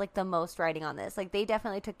Jungkook had like the most writing on this. Like they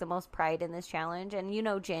definitely took the most pride in this challenge. And you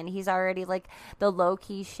know Jin, he's already like the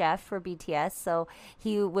low-key chef for BTS, so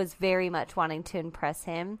he was very much wanting to impress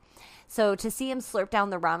him. So to see him slurp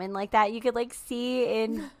down the ramen like that, you could like see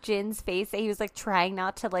in Jin's face that he was like trying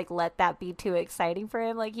not to like let that be too exciting for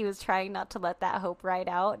him. Like he was trying not to let that hope ride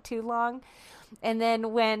out too long. And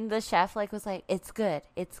then when the chef like was like, it's good.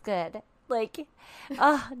 Like,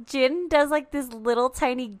 Jin does like this little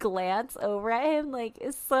tiny glance over at him, like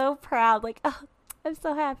is so proud, like, oh, I'm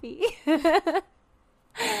so happy. So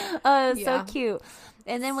cute.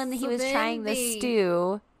 And then when he was trying the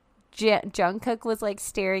stew, Jungkook was like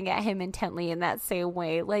staring at him intently in that same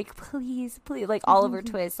way, like please, like Oliver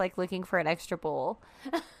Twist, like looking for an extra bowl.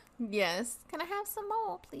 Yes. Can I have some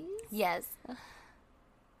more, please? Yes.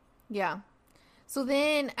 Yeah. So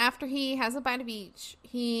then after he has a bite of each,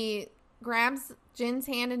 he grabs Jin's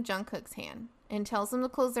hand and Jungkook's hand and tells them to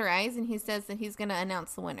close their eyes, and he says that he's going to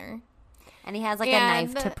announce the winner. And he has like a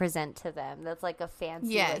knife to present to them. That's like a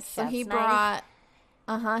fancy like, so he knife.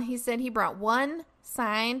 brought he said he brought one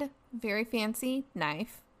signed very fancy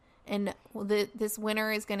knife and this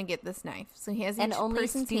winner is going to get this knife. So he has each and only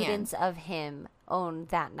person's students hand. of him own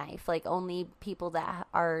that knife. Like only people that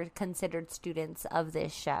are considered students of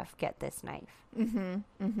this chef get this knife.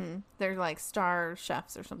 They're like star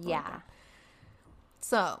chefs or something like Yeah. that.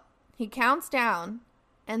 So he counts down,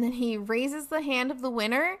 and then he raises the hand of the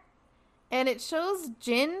winner, and it shows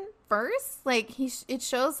Jin first. Like it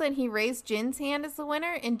shows that he raised Jin's hand as the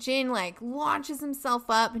winner, and Jin like launches himself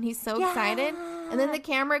up, and he's so excited. And then the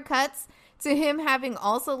camera cuts to him having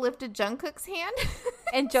also lifted Jungkook's hand,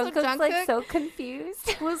 And So Jungkook's like Jungkook so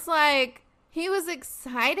confused. was like, he was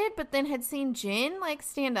excited, but then had seen Jin like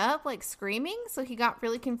stand up, like screaming. So he got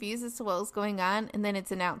really confused as to what was going on. And then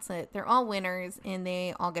it's announced that they're all winners and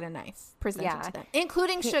they all get a knife presented to them,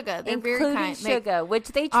 including Suga. They're very Including kind. Suga, which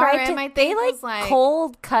they tried RM, to, I they think, like, was like-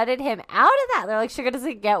 cold cutted him out of that. They're like, Suga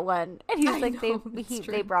doesn't get one. And he's I like, know, it's they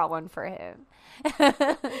true. brought one for him.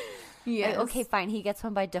 Yes. Like, okay, fine. He gets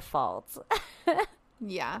one by default.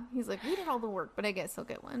 Yeah. He's like, we did all the work, but I guess he'll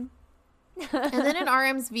get one. And then in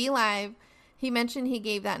RM's V Live, he mentioned he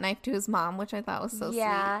gave that knife to his mom, which I thought was so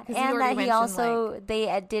Yeah. sweet. 'Cause And already that he mentioned, also, like,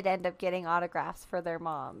 they did end up getting autographs for their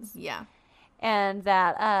moms. yeah. And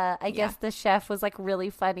that I guess the chef was like really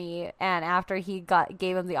funny, and after he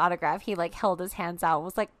gave him the autograph, he like held his hands out and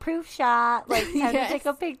was like, proof shot, like time to take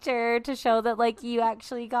a picture to show that like you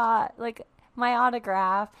actually got like my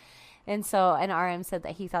autograph. And RM said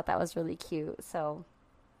that he thought that was really cute. So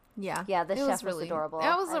Yeah. Yeah, the It chef was adorable.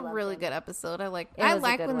 That was I a loved really him. good episode. I It was a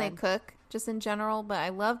like good when they one. cook, just in general, but I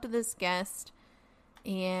loved this guest.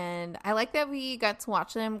 And I like that we got to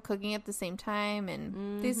watch them cooking at the same time,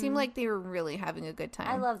 and they seemed like they were really having a good time.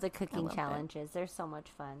 I love the cooking loved it. challenges. They're so much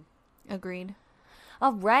fun. Agreed.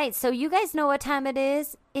 All right, so you guys know what time it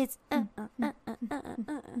is. It's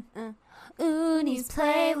Uni's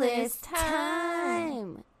playlist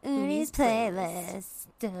time. Uni's playlist.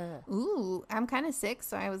 Ooh, I'm kind of sick,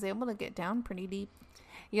 so I was able to get down pretty deep.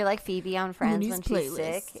 You're like Phoebe on Friends Uni's when she's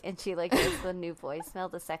playlist. sick, and she like does the new voicemail,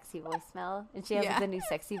 the sexy voicemail, and she has Yeah. the new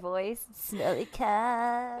sexy voice. Smelly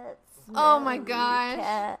cat. Oh my smelly gosh.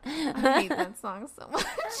 cat. I hate that song so much.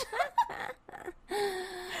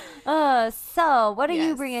 So what are you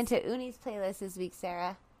Yes. bringing to Uni's playlist this week,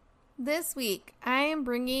 Sarah? This week, I am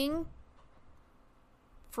bringing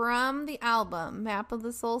from the album Map of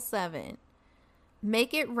the Soul 7,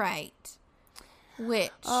 Make It Right,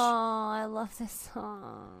 which, Oh, I love this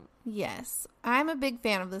song. yes, I'm a big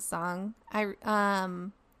fan of this song. I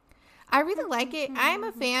really like it. I'm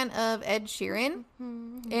a fan of Ed Sheeran,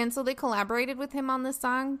 and so they collaborated with him on this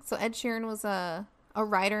song. So Ed Sheeran was a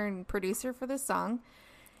writer and producer for this song.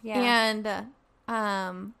 Yeah. And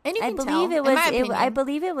you I can believe tell, it in was. my opinion, I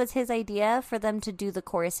believe it was his idea for them to do the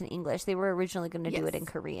chorus in English. They were originally going to do it Yes. in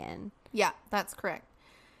Korean. Yeah, that's correct.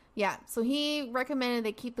 Yeah, so he recommended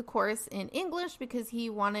they keep the chorus in English because he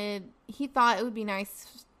thought it would be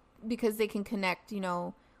nice because they can connect,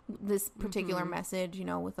 this particular message,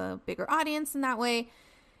 with a bigger audience in that way.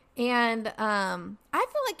 And I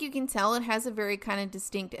feel like you can tell it has a very kind of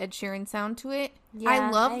distinct Ed Sheeran sound to it. I Yeah,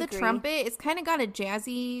 love I the agree. trumpet. It's kind of got a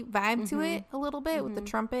jazzy vibe to it a little bit with the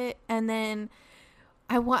trumpet. And then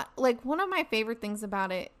one of my favorite things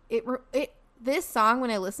about it, this song,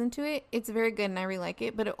 when I listen to it, it's very good and I really like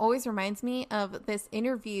it, but it always reminds me of this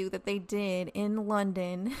interview that they did in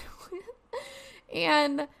London.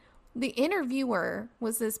 And the interviewer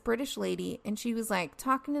was this British lady, and she was like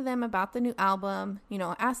talking to them about the new album,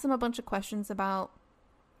 asked them a bunch of questions about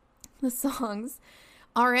the songs.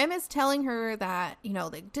 RM is telling her that,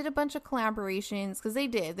 they did a bunch of collaborations, because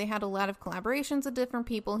they had a lot of collaborations with different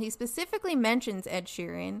people. He specifically mentions Ed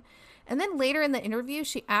Sheeran. And then later in the interview,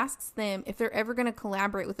 she asks them if they're ever going to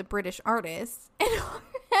collaborate with a British artist. And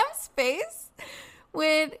RM's face,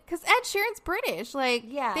 because Ed Sheeran's British.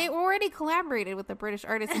 Yeah. They already collaborated with a British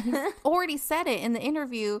artist, and he already said it in the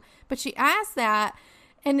interview. But she asked that.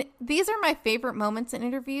 And these are my favorite moments in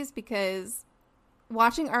interviews, because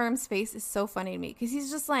watching RM's face is so funny to me, because he's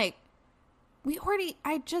just like,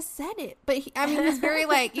 I just said it. But he's very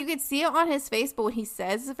you could see it on his face, but what he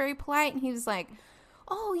says is very polite. And he was like,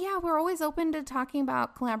 oh yeah, we're always open to talking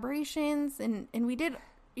about collaborations. And we did,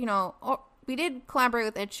 we did collaborate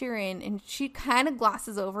with Ed Sheeran, and she kind of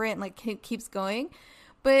glosses over it and keeps going.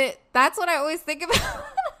 But that's what I always think about when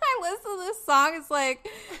I listen to this song. It's like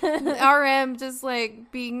RM just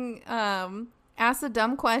being, asked a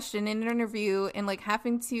dumb question in an interview, and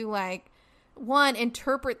having to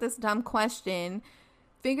interpret this dumb question,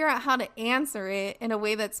 figure out how to answer it in a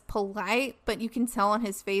way that's polite, but you can tell on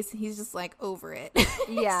his face he's just over it.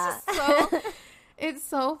 Yeah. It's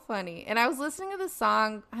so funny. And I was listening to the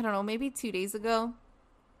song, I don't know, maybe 2 days ago,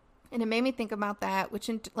 And it made me think about that, which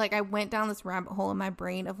like I went down this rabbit hole in my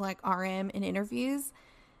brain of like RM and interviews.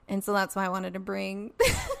 And so that's why I wanted to bring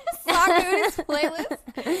Song Udi's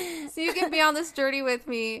playlist. So you can be on this journey with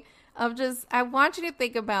me of just, I want you to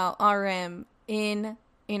think about RM in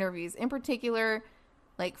interviews. In particular,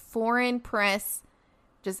 like foreign press,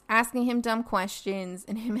 just asking him dumb questions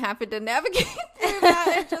and him having to navigate through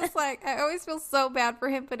that. And just like, I always feel so bad for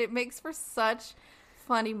him, but it makes for such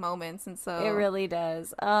funny moments. And so it really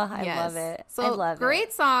does. Oh, I love it. So I love great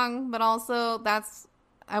it. song, but also that's,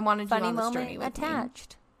 I wanted Funny you on this moment journey with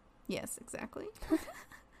attached. me. Yes, exactly.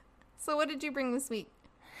 So what did you bring this week?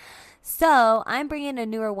 So I'm bringing a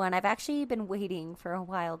newer one. I've actually been waiting for a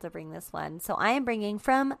while to bring this one. So I am bringing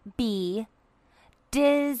from B,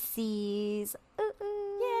 Disease. Yay!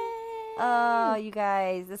 Oh, you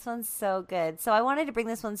guys, this one's so good. So I wanted to bring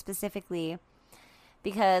this one specifically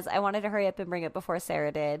because I wanted to hurry up and bring it before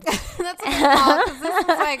Sarah did. That's a good call, because this is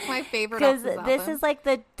like my favorite off this album. This is like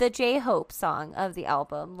the J-Hope song of the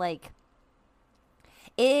album. Like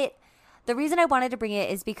it. The reason I wanted to bring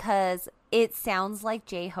it is because it sounds like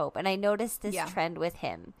J-Hope, and I noticed this trend with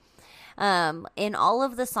him. In all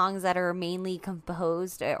of the songs that are mainly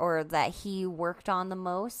composed or that he worked on the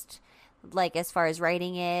most, like as far as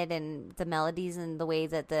writing it and the melodies and the way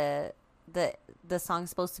that the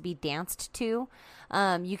song's supposed to be danced to,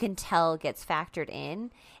 you can tell gets factored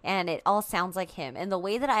in, and it all sounds like him. And the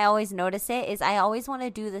way that I always notice it is I always want to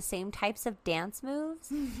do the same types of dance moves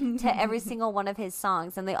to every single one of his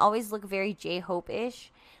songs, and they always look very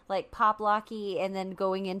J-Hope-ish, like pop locky, and then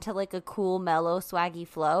going into like a cool mellow swaggy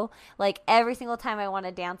flow. Like every single time I want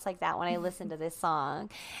to dance like that when I listen to this song.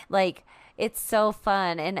 Like it's so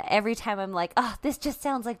fun, and every time I'm like, oh, this just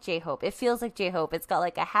sounds like J-Hope. It feels like J-Hope. It's got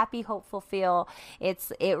like a happy, hopeful feel.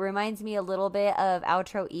 It reminds me a little bit of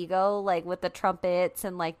Outro Ego, like with the trumpets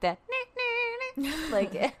and like the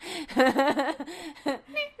like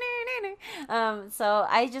so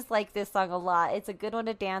I just like this song a lot. It's a good one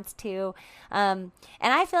to dance to, and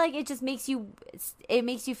I feel like it just makes you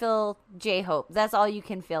feel J-Hope. That's all you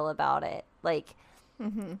can feel about it. Like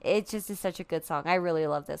it just is such a good song. I really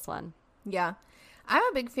love this one. Yeah, I'm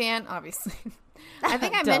a big fan, obviously. I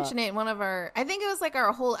think I mentioned it in one of I think it was like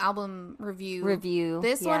our whole album review.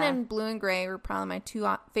 This one and Blue and Gray were probably my two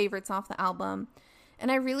favorites off the album.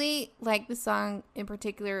 And I really like the song in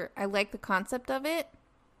particular. I like the concept of it.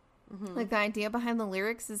 Like the idea behind the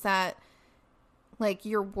lyrics is that like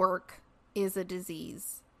your work is a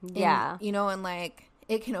disease. Yeah. And, and like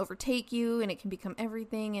it can overtake you and it can become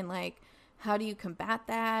everything. And like, how do you combat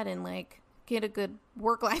that? And like, get a good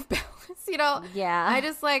work-life balance, Yeah. I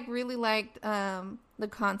just like really liked the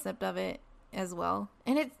concept of it as well.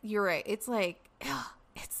 And you're right. It's like,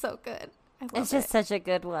 it's so good. It's just such a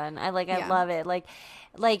good one. I love it. Like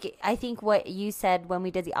I think what you said when we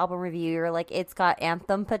did the album review, you're like, it's got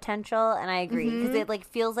anthem potential, and I agree because it like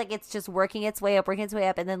feels like it's just working its way up,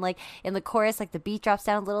 and then like in the chorus, like the beat drops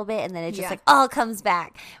down a little bit, and then it just like all comes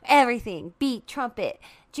back, everything, beat, trumpet,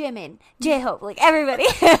 Jimin, J-Hope, like everybody.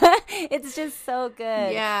 It's just so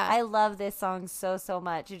good. Yeah, I love this song so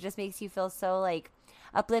much. It just makes you feel so like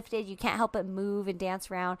uplifted. You can't help but move and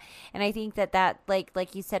dance around, and I think that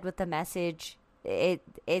like you said with the message,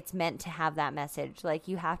 it's meant to have that message. Like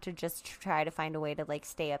you have to just try to find a way to like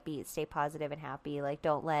stay upbeat, stay positive and happy. Like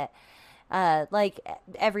don't let like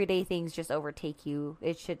everyday things just overtake you.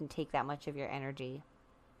 It shouldn't take that much of your energy.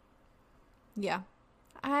 Yeah,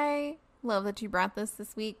 I love that you brought this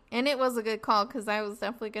week, and it was a good call because I was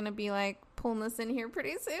definitely going to be like pulling this in here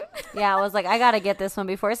pretty soon. Yeah, I was like, I gotta get this one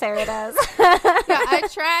before Sarah does.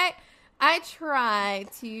 Yeah, I try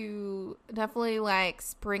to definitely like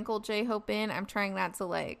sprinkle J-Hope in. I'm trying not to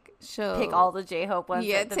like pick all the J-Hope ones.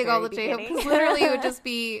 Yeah, take all the J-Hope, because literally it would just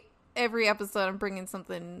be every episode I'm bringing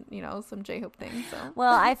something, some J-Hope thing. So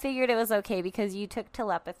well, I figured it was okay because you took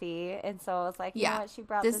Telepathy, and so I was like, you know what, she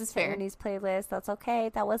brought this is to fair. Ernie's playlist. That's okay.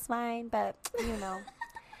 That was mine, but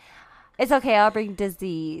it's okay. I'll bring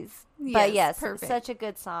Disease. But yes, perfect. Such a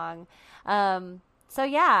good song. So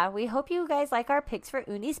yeah, we hope you guys like our picks for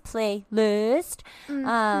Uni's playlist.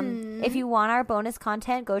 If you want our bonus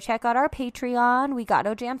content, go check out our Patreon. We got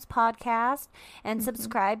No Jams podcast and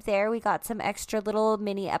subscribe there. We got some extra little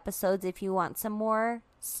mini episodes if you want some more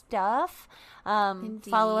stuff.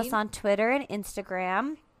 Follow us on Twitter and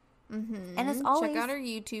Instagram. And as always, check out our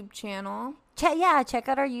YouTube channel. check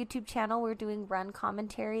out our YouTube channel. We're doing run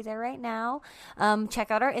commentary there right now.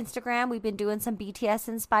 Check out our Instagram. We've been doing some BTS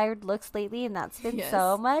inspired looks lately, and that's been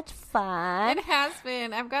so much fun. It has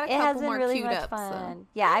been. I've got a couple more really queued much up. Fun. So.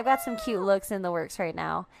 Yeah, I've got some cute looks in the works right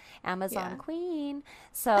now. Amazon Queen.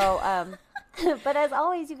 So, but as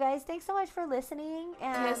always, you guys, thanks so much for listening.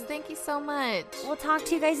 And yes, thank you so much. We'll talk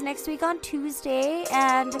to you guys next week on Tuesday.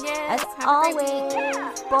 And yes, as always,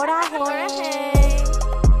 Borahae.